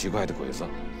这帮奇怪的鬼子，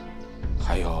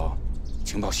还有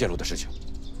情报泄露的事情，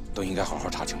都应该好好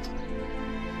查清楚。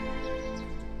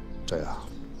这样，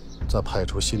在派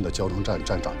出新的交通站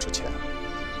站长之前，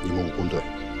你们武工队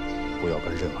不要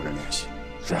跟任何人联系。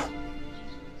是。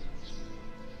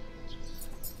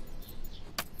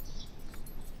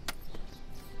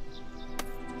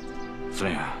司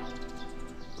令员，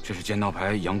这是剑道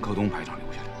排杨克东排长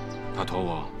留下的，他托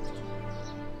我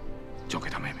交给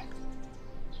他妹妹。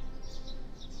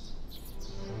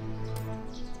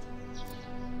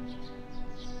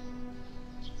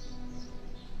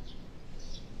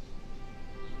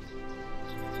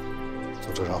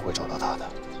组织上会找到他的，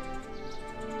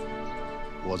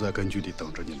我在根据地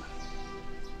等着你们。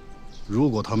如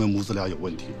果他们母子俩有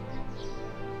问题，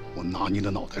我拿你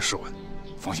的脑袋试问。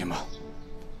放心吧，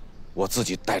我自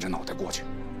己带着脑袋过去。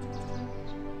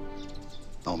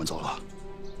那我们走了，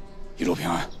一路平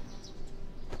安。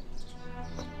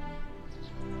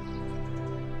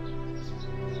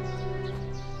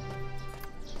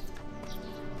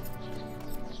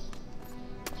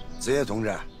子夜同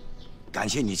志，感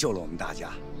谢你救了我们大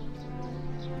家。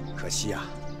可惜啊，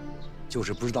就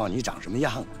是不知道你长什么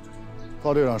样子。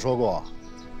高队长说过，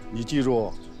你记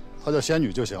住，她叫仙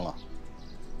女就行了。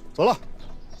走了。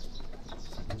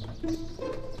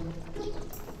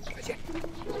再见。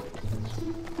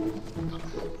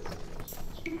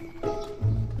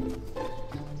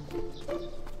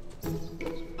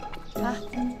啊，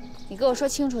你给我说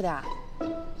清楚点儿，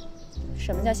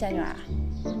什么叫仙女啊？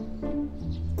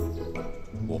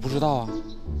我不知道啊，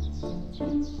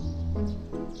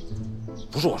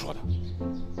不是我说的。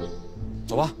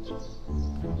走吧，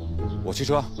我骑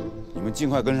车，你们尽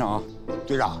快跟上啊。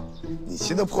队长，你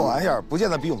骑的破玩意儿不见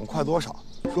得比我们快多少，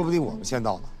说不定我们先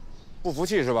到呢。不服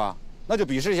气是吧？那就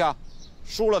比试一下，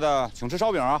输了的请吃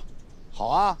烧饼啊。好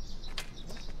啊。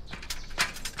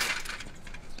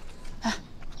哎，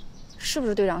是不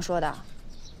是队长说的？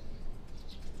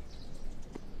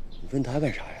你问他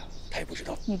干啥呀？他也不知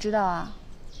道。你知道啊？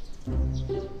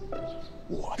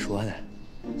我说的。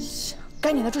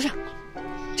该你的，住上。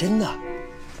真的？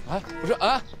哎，不是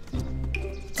哎，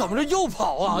怎么着又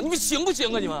跑啊？你们行不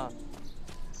行啊？你们？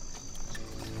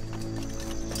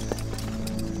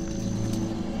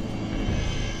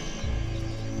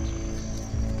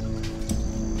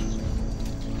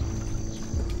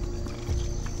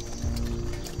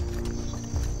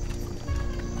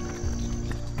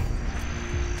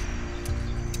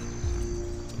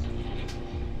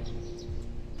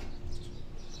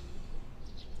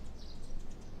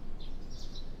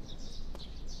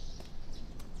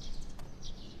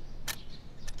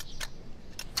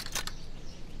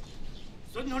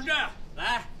孙同志，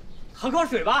来，喝口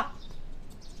水吧。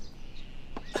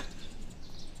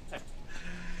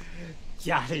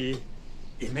家里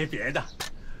也没别的，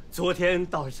昨天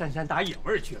到山上打野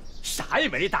味去了，啥也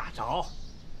没打着。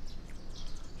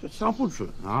这枪不准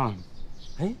啊！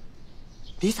哎，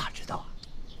你咋知道啊？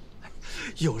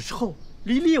有时候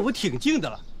离猎物挺近的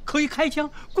了，可以开枪，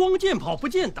光见跑不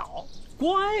见倒。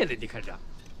怪了，你看这。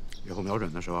以后瞄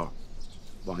准的时候，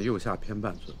往右下偏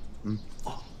半寸。嗯。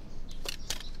哦。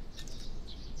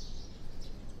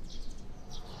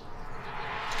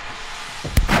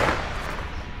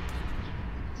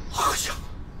哎呀，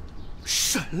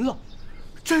神了，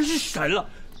真是神了！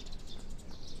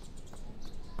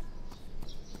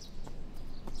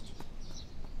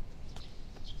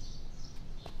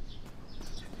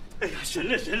哎呀，神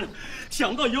了神了！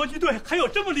想到游击队还有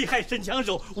这么厉害神枪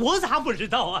手，我咋不知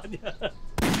道啊？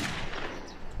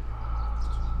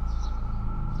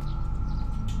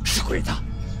是鬼子！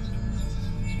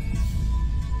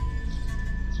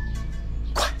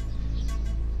快，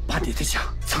把你的枪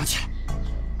藏起来！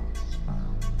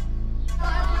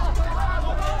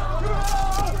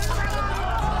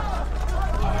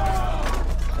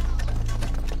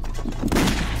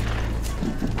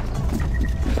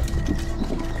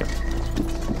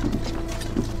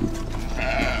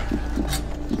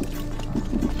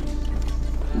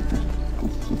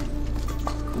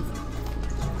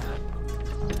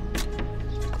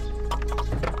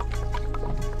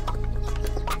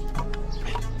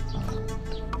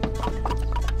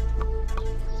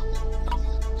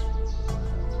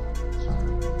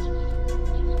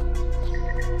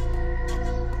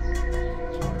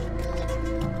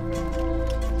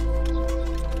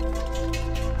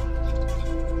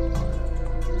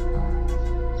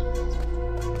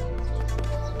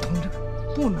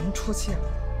不能出去。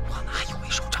我哪有没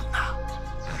收成呢？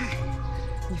嗨，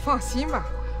你放心吧，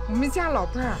我们家老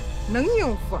伴儿能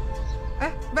应付。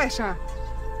哎，外甥，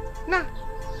那，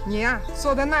你呀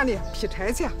坐在那里劈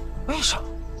柴去。为啥？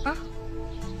啊？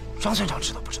张县长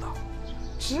知道不知道？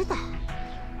知道，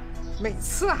每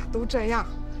次啊都这样，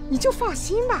你就放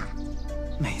心吧。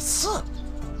每次？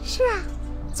是啊，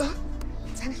走，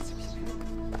咱俩去劈柴。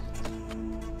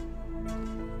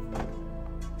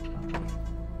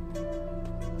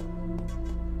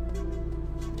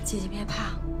姐姐别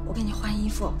怕，我给你换衣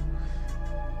服。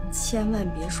千万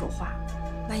别说话，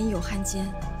万一有汉奸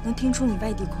能听出你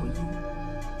外地口音。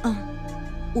嗯，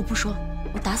我不说，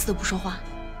我打死都不说话。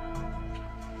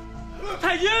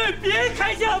太君，别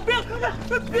开枪！别开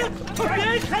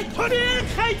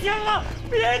枪啊！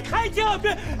别开枪！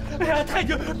别！哎呀，太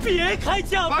君，别开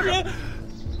枪！别！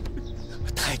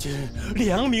太君，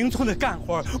良民村的干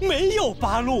活没有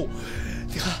八路，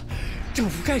你看，政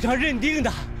府盖章认定的。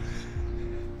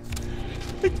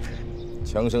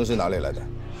枪声是哪里来的？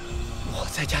我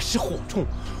在家吃火铳，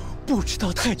不知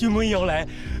道太君们要来，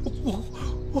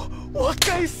我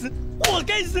该死！我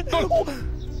该死！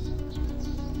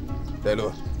带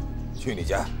路，去你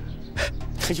家。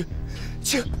太君，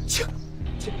请。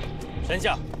丞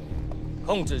相，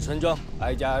控制村庄，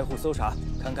挨家挨户搜查，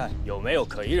看看有没有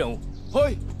可疑人物。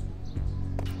嘿。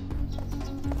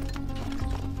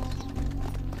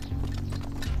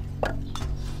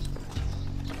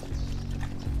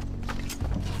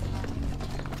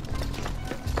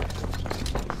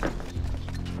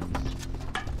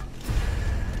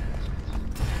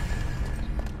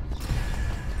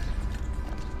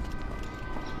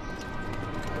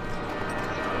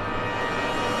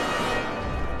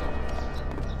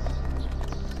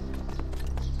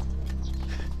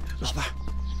老伴儿，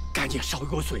赶紧烧一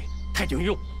锅水，太君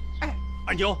用。哎，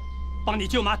二牛，帮你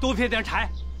舅妈多撇点柴。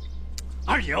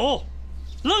二牛，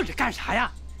愣着干啥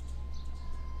呀？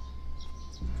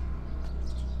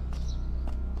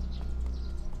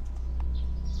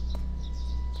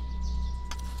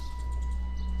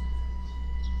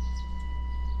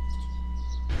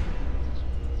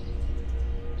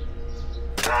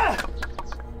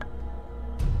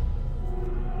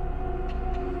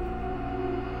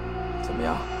怎么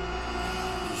样？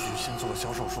必须先做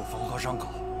小手术缝合伤口，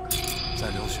再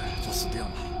流血就死定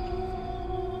了。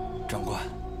长官，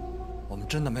我们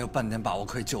真的没有半点把握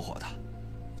可以救活他，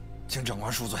请长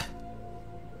官恕罪。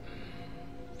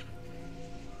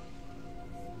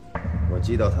我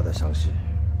知道他的伤势，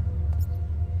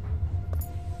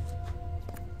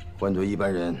换做一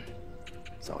般人，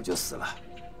早就死了。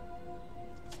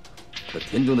可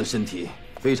田中的身体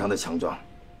非常的强壮，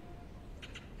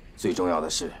最重要的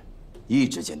是意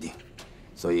志坚定，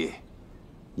所以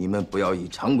你们不要以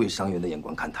常规伤员的眼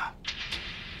光看他，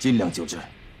尽量救治，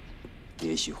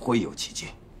也许会有奇迹。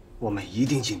我们一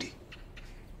定尽力。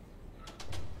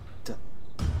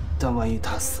但万一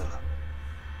他死了，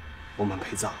我们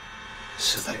陪葬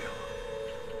实在冤枉。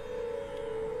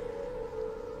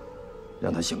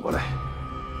让他醒过来，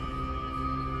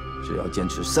只要坚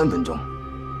持3分钟，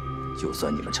就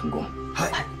算你们成功。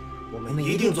嗨，我们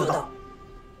一定做到。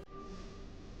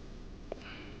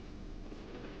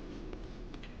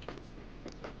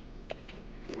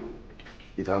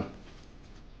伊藤，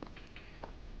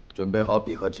准备好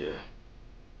笔和纸。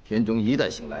田中一旦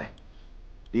醒来，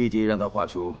立即让他画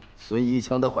出孙一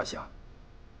枪的画像。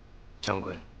长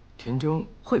官，田中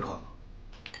会画吗？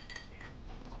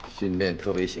训练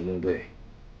特别行动队，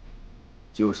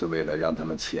就是为了让他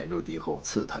们潜入敌后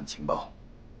刺探情报，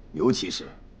尤其是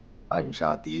暗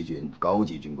杀敌军高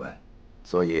级军官。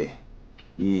所以，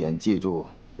一眼记住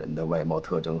人的外貌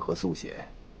特征和速写，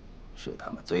是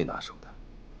他们最拿手的。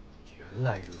原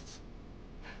来如此。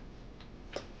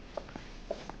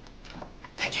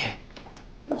太君，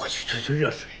我去吹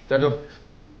热水。站住！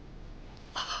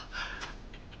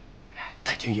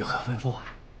太君有何吩咐啊？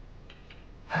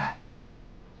哎，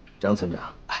张村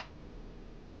长，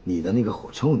你的那个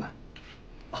火铳呢？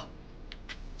哦，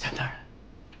在那儿。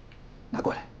拿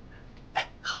过来。哎，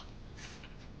好。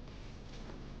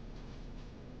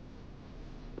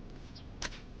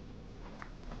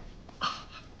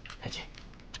太君，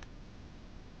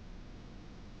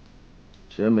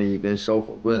这么一根烧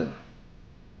火棍，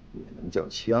也能叫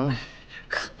枪？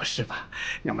可不是吧？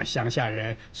我们乡下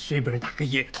人随便打个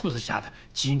野兔子啥的，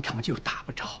经常就打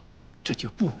不着，这就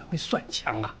不能算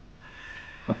枪啊。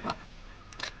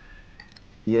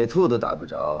野兔都打不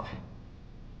着，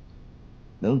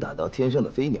能打到天上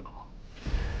的飞鸟，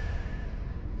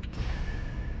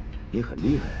你很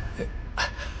厉害。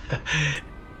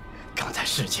刚才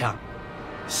试枪，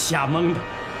瞎蒙的，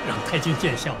让太君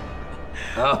见笑。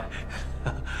好，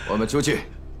我们出去，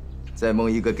再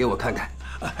蒙一个给我看看。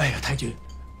哎呀，太君，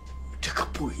这可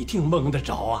不一定蒙得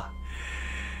着啊。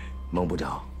蒙不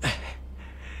着，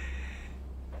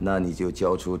那你就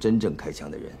交出真正开枪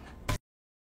的人。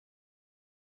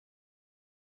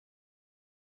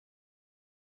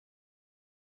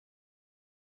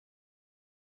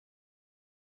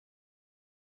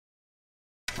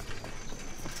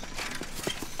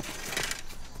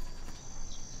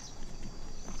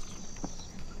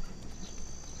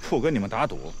不跟你们打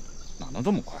赌，哪能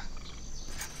这么快？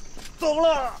走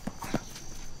了。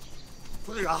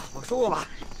副队长，我说过吧，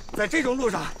在这种路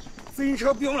上，自行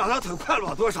车比我们2条腿快不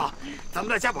了多少，咱们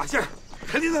再加把劲儿，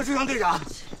肯定能追上队长。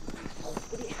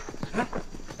狐狸，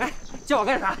哎，叫我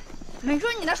干啥？没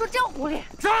准你那说真狐狸。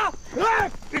啥？哎，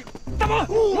大毛，有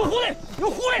狐狸，有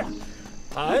狐狸！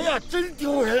哎呀，真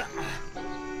丢人！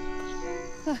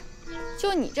哼，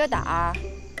就你这胆儿，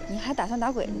你还打算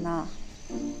打鬼子呢？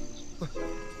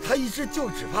他一直就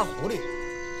只怕狐狸，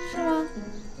是吗？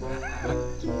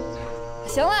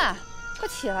行了，快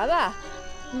起来吧，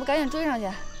我们赶紧追上去。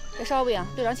这烧饼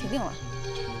队长请定了。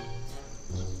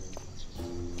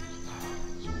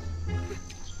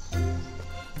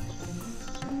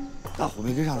大虎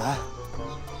没跟上来，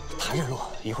他这路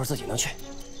一会儿自己能去。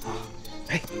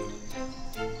哎，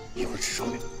一会儿吃烧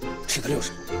饼，吃的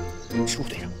60，吃顾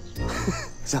队长。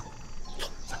行。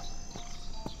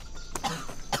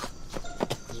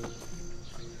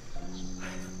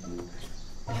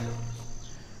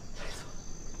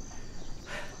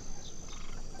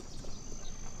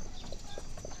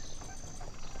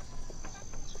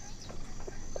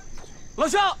老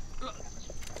乡，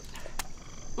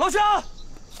老乡，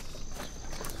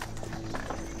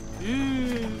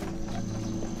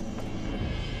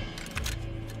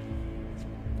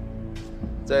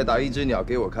再打一只鸟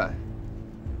给我看。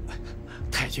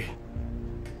太君，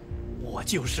我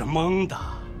就是蒙的。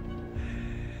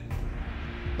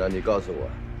那你告诉我，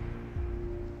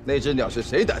那只鸟是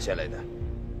谁打下来的？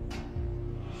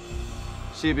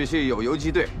是不是有游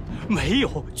击队？没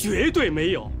有，绝对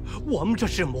没有。我们这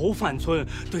是谋反村，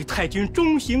对太君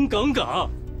忠心耿耿。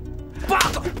霸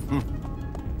道！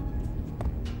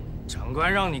长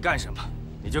官让你干什么，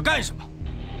你就干什么。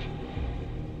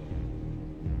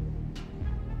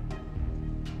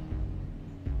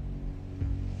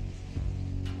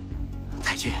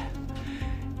太君，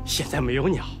现在没有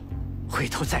鸟，回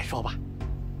头再说吧。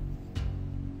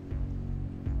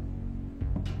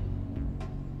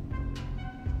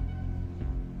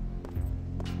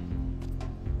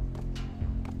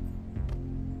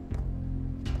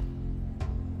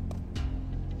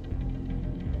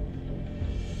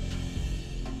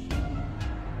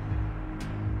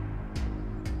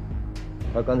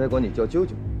他刚才管你叫舅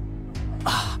舅。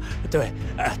啊，对，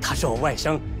他是我外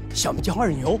甥，小名叫二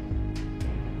牛。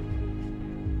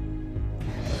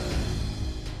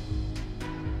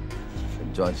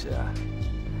很壮实啊。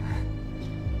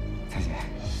太君，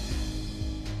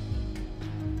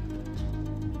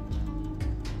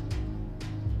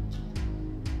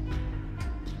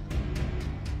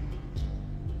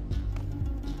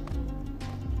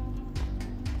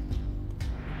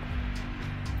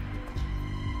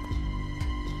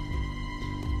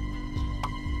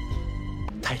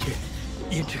太君，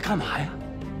你这干嘛呀？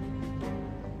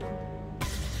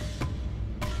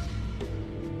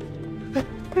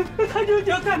太君，你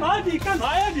要干嘛？你干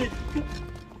嘛呀？你！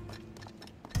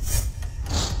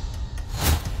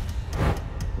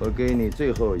我给你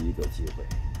最后一个机会，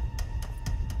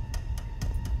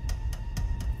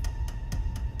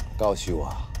告诉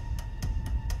我，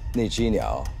那只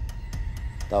鸟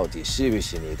到底是不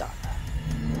是你打的？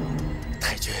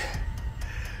太君，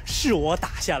是我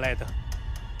打下来的，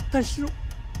但是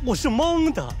我是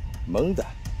蒙的。蒙的？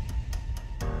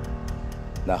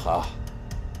那好，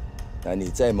那你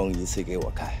再蒙一次给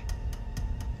我看，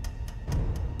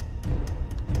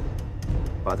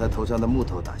把他头上的木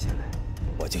头打下来，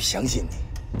我就相信你。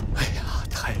哎呀，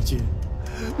太君，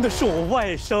那是我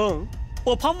外甥，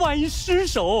我怕万一失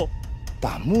手。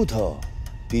打木头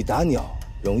比打鸟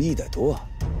容易得多，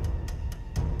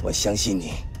我相信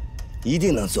你一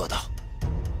定能做到。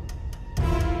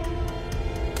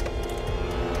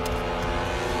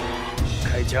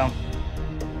开枪！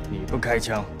你不开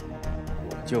枪，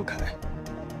我就开。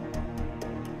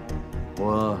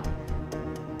我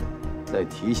再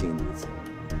提醒你一次，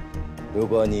如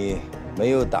果你没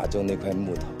有打中那块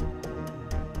木头，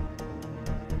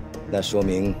那说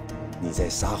明你在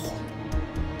撒谎，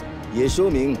也说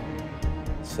明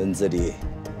村子里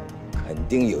肯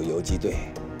定有游击队。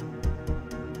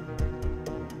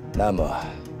那么，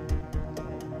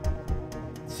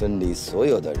村里所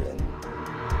有的人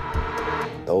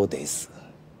都得死。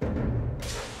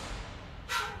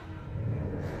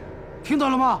听到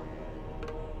了吗？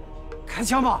开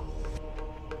枪吧！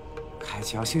开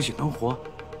枪兴许能活，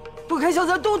不开枪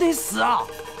咱都得死啊！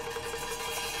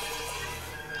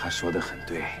他说的很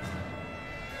对。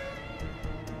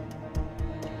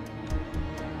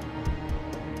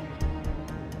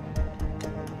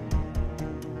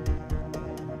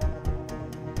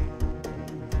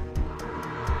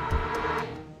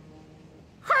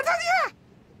海大姐，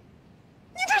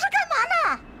你这是干嘛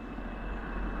呢？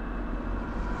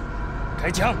开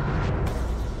枪！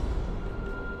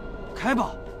开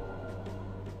吧。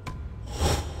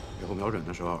以后瞄准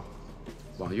的时候，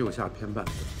往右下偏半。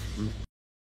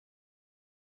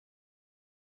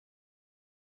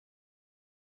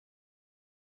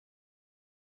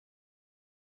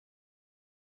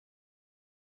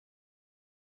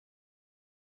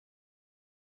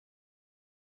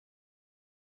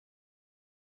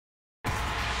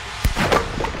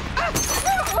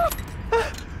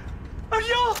二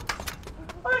舅，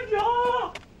二舅，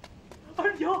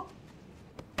二舅。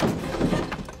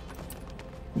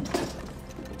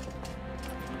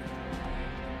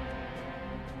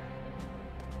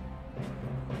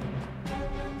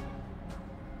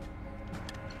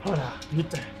ほら見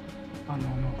て、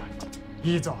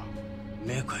いいぞ。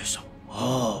目快手。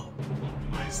哦。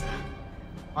お前さ、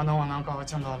なんかは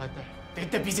ちゃんと洗って絶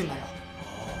対美人だよ。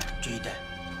这一代，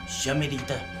下面的一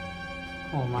代。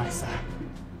お前さ、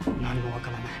何もわ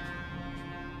からない。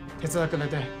手伝ってくれ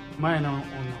て前の女を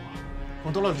コ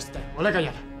ントロールして俺が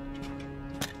やる。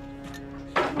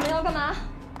你们要干嘛？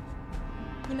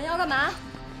你们要干嘛？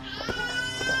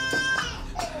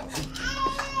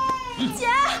姐，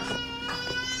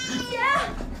姐，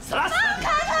放开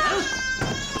他！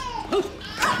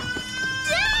姐，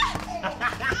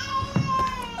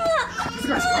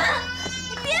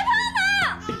你别碰他！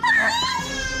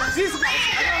谁是干啥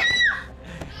的？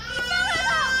你放开他！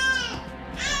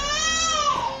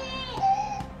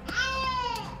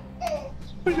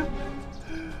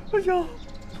二舅，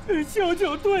舅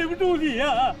舅对不住你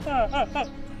呀！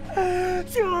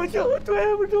舅舅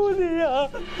对不住你呀！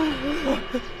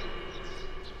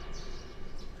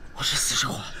我是死是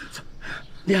活？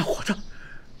你还活着？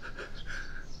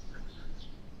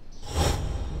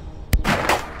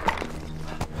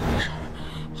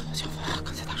小凡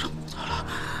刚才打上木头了。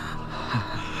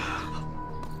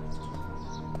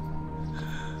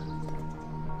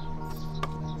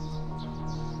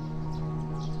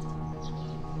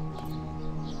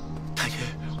太君，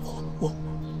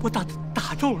我打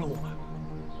中了我。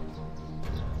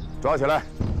抓起来！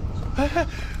哎，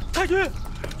太君，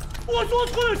我做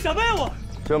错了什么呀？我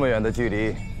这么远的距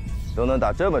离都能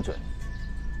打这么准，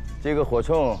这个火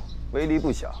铳威力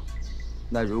不小。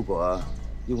那如果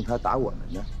用它打我们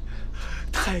呢？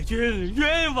太君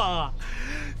冤枉啊！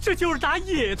这就是打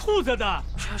野兔子的。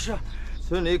是。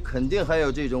村里肯定还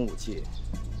有这种武器，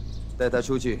带他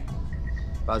出去，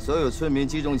把所有村民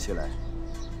集中起来，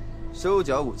收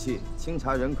缴武器，清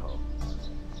查人口，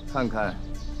看看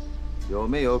有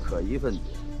没有可疑分子。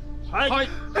哎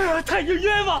呀，太君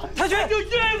冤枉！太君就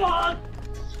冤枉！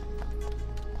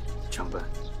长官，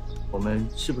我们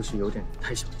是不是有点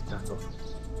太小题大做了？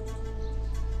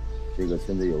这个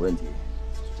村子有问题，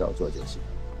照做就行。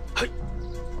嘿，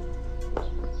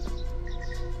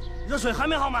热水还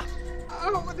没好吗？啊，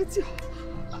我的脚！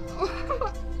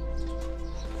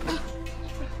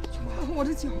我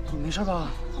的脚！你没事吧？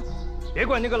别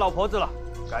管那个老婆子了，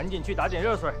赶紧去打点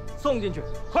热水送进去，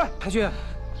快！太君，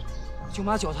舅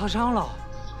妈脚烫伤了。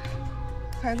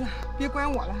孩子，别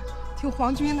管我了，听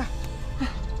皇军的。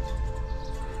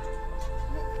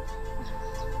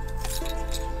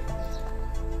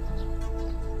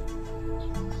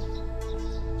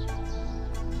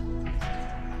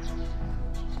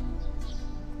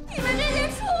你们这些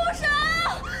畜生！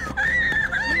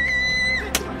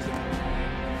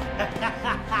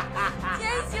姐，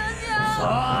醒醒！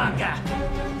放开！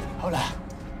好了，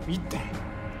見て。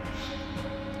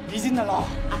已經得了。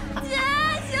姐，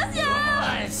醒醒！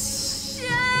姐！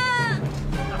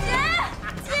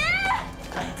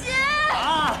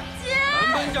啊！姐！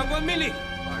本本长官命令，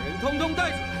把人通通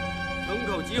带出来，村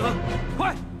口集合，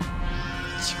快！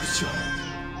救救！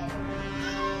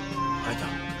はいだ。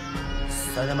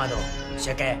それまでし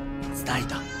っかり伝え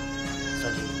た。そ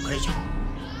れでこれ以上。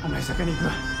お前先に行く。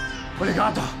俺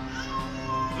が後。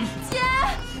姐，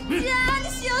你醒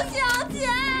醒！姐！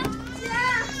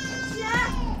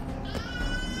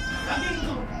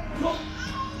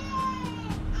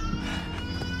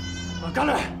干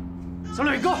了，小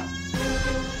磊哥。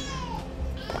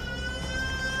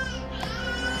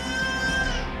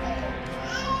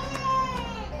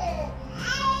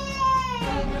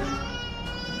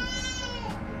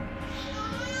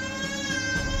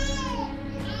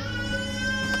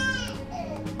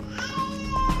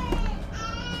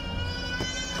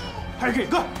还给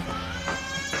个。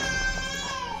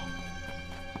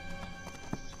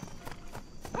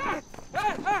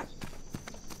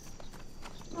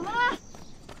怎么了？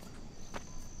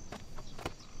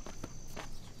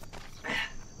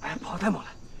哎，跑太猛了，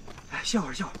哎，歇会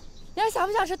儿。你还想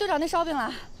不想吃队长那烧饼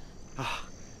了？啊，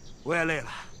我也累了，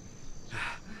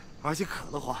而且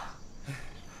渴得慌。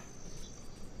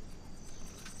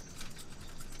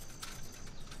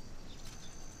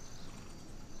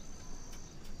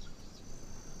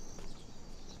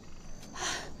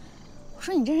我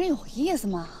说你这人有意思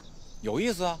吗？有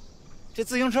意思啊，这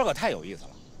自行车可太有意思了，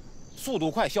速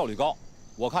度快，效率高。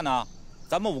我看呢，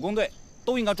咱们武工队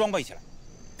都应该装备起来。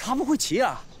他们会骑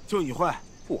啊，就你会？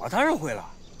我当然会了。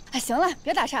哎，行了，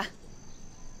别打岔。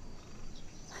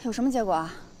有什么结果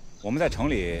啊？我们在城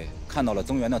里看到了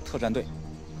增援的特战队，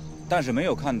但是没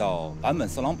有看到坂本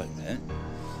四郎本人。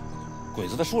鬼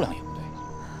子的数量也不对。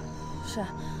是，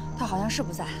他好像是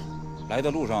不在。来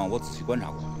的路上我仔细观察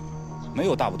过。没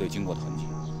有大部队经过的痕迹。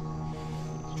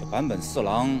这坂本四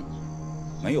郎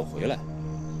没有回来，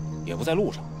也不在路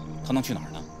上，他能去哪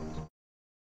儿呢？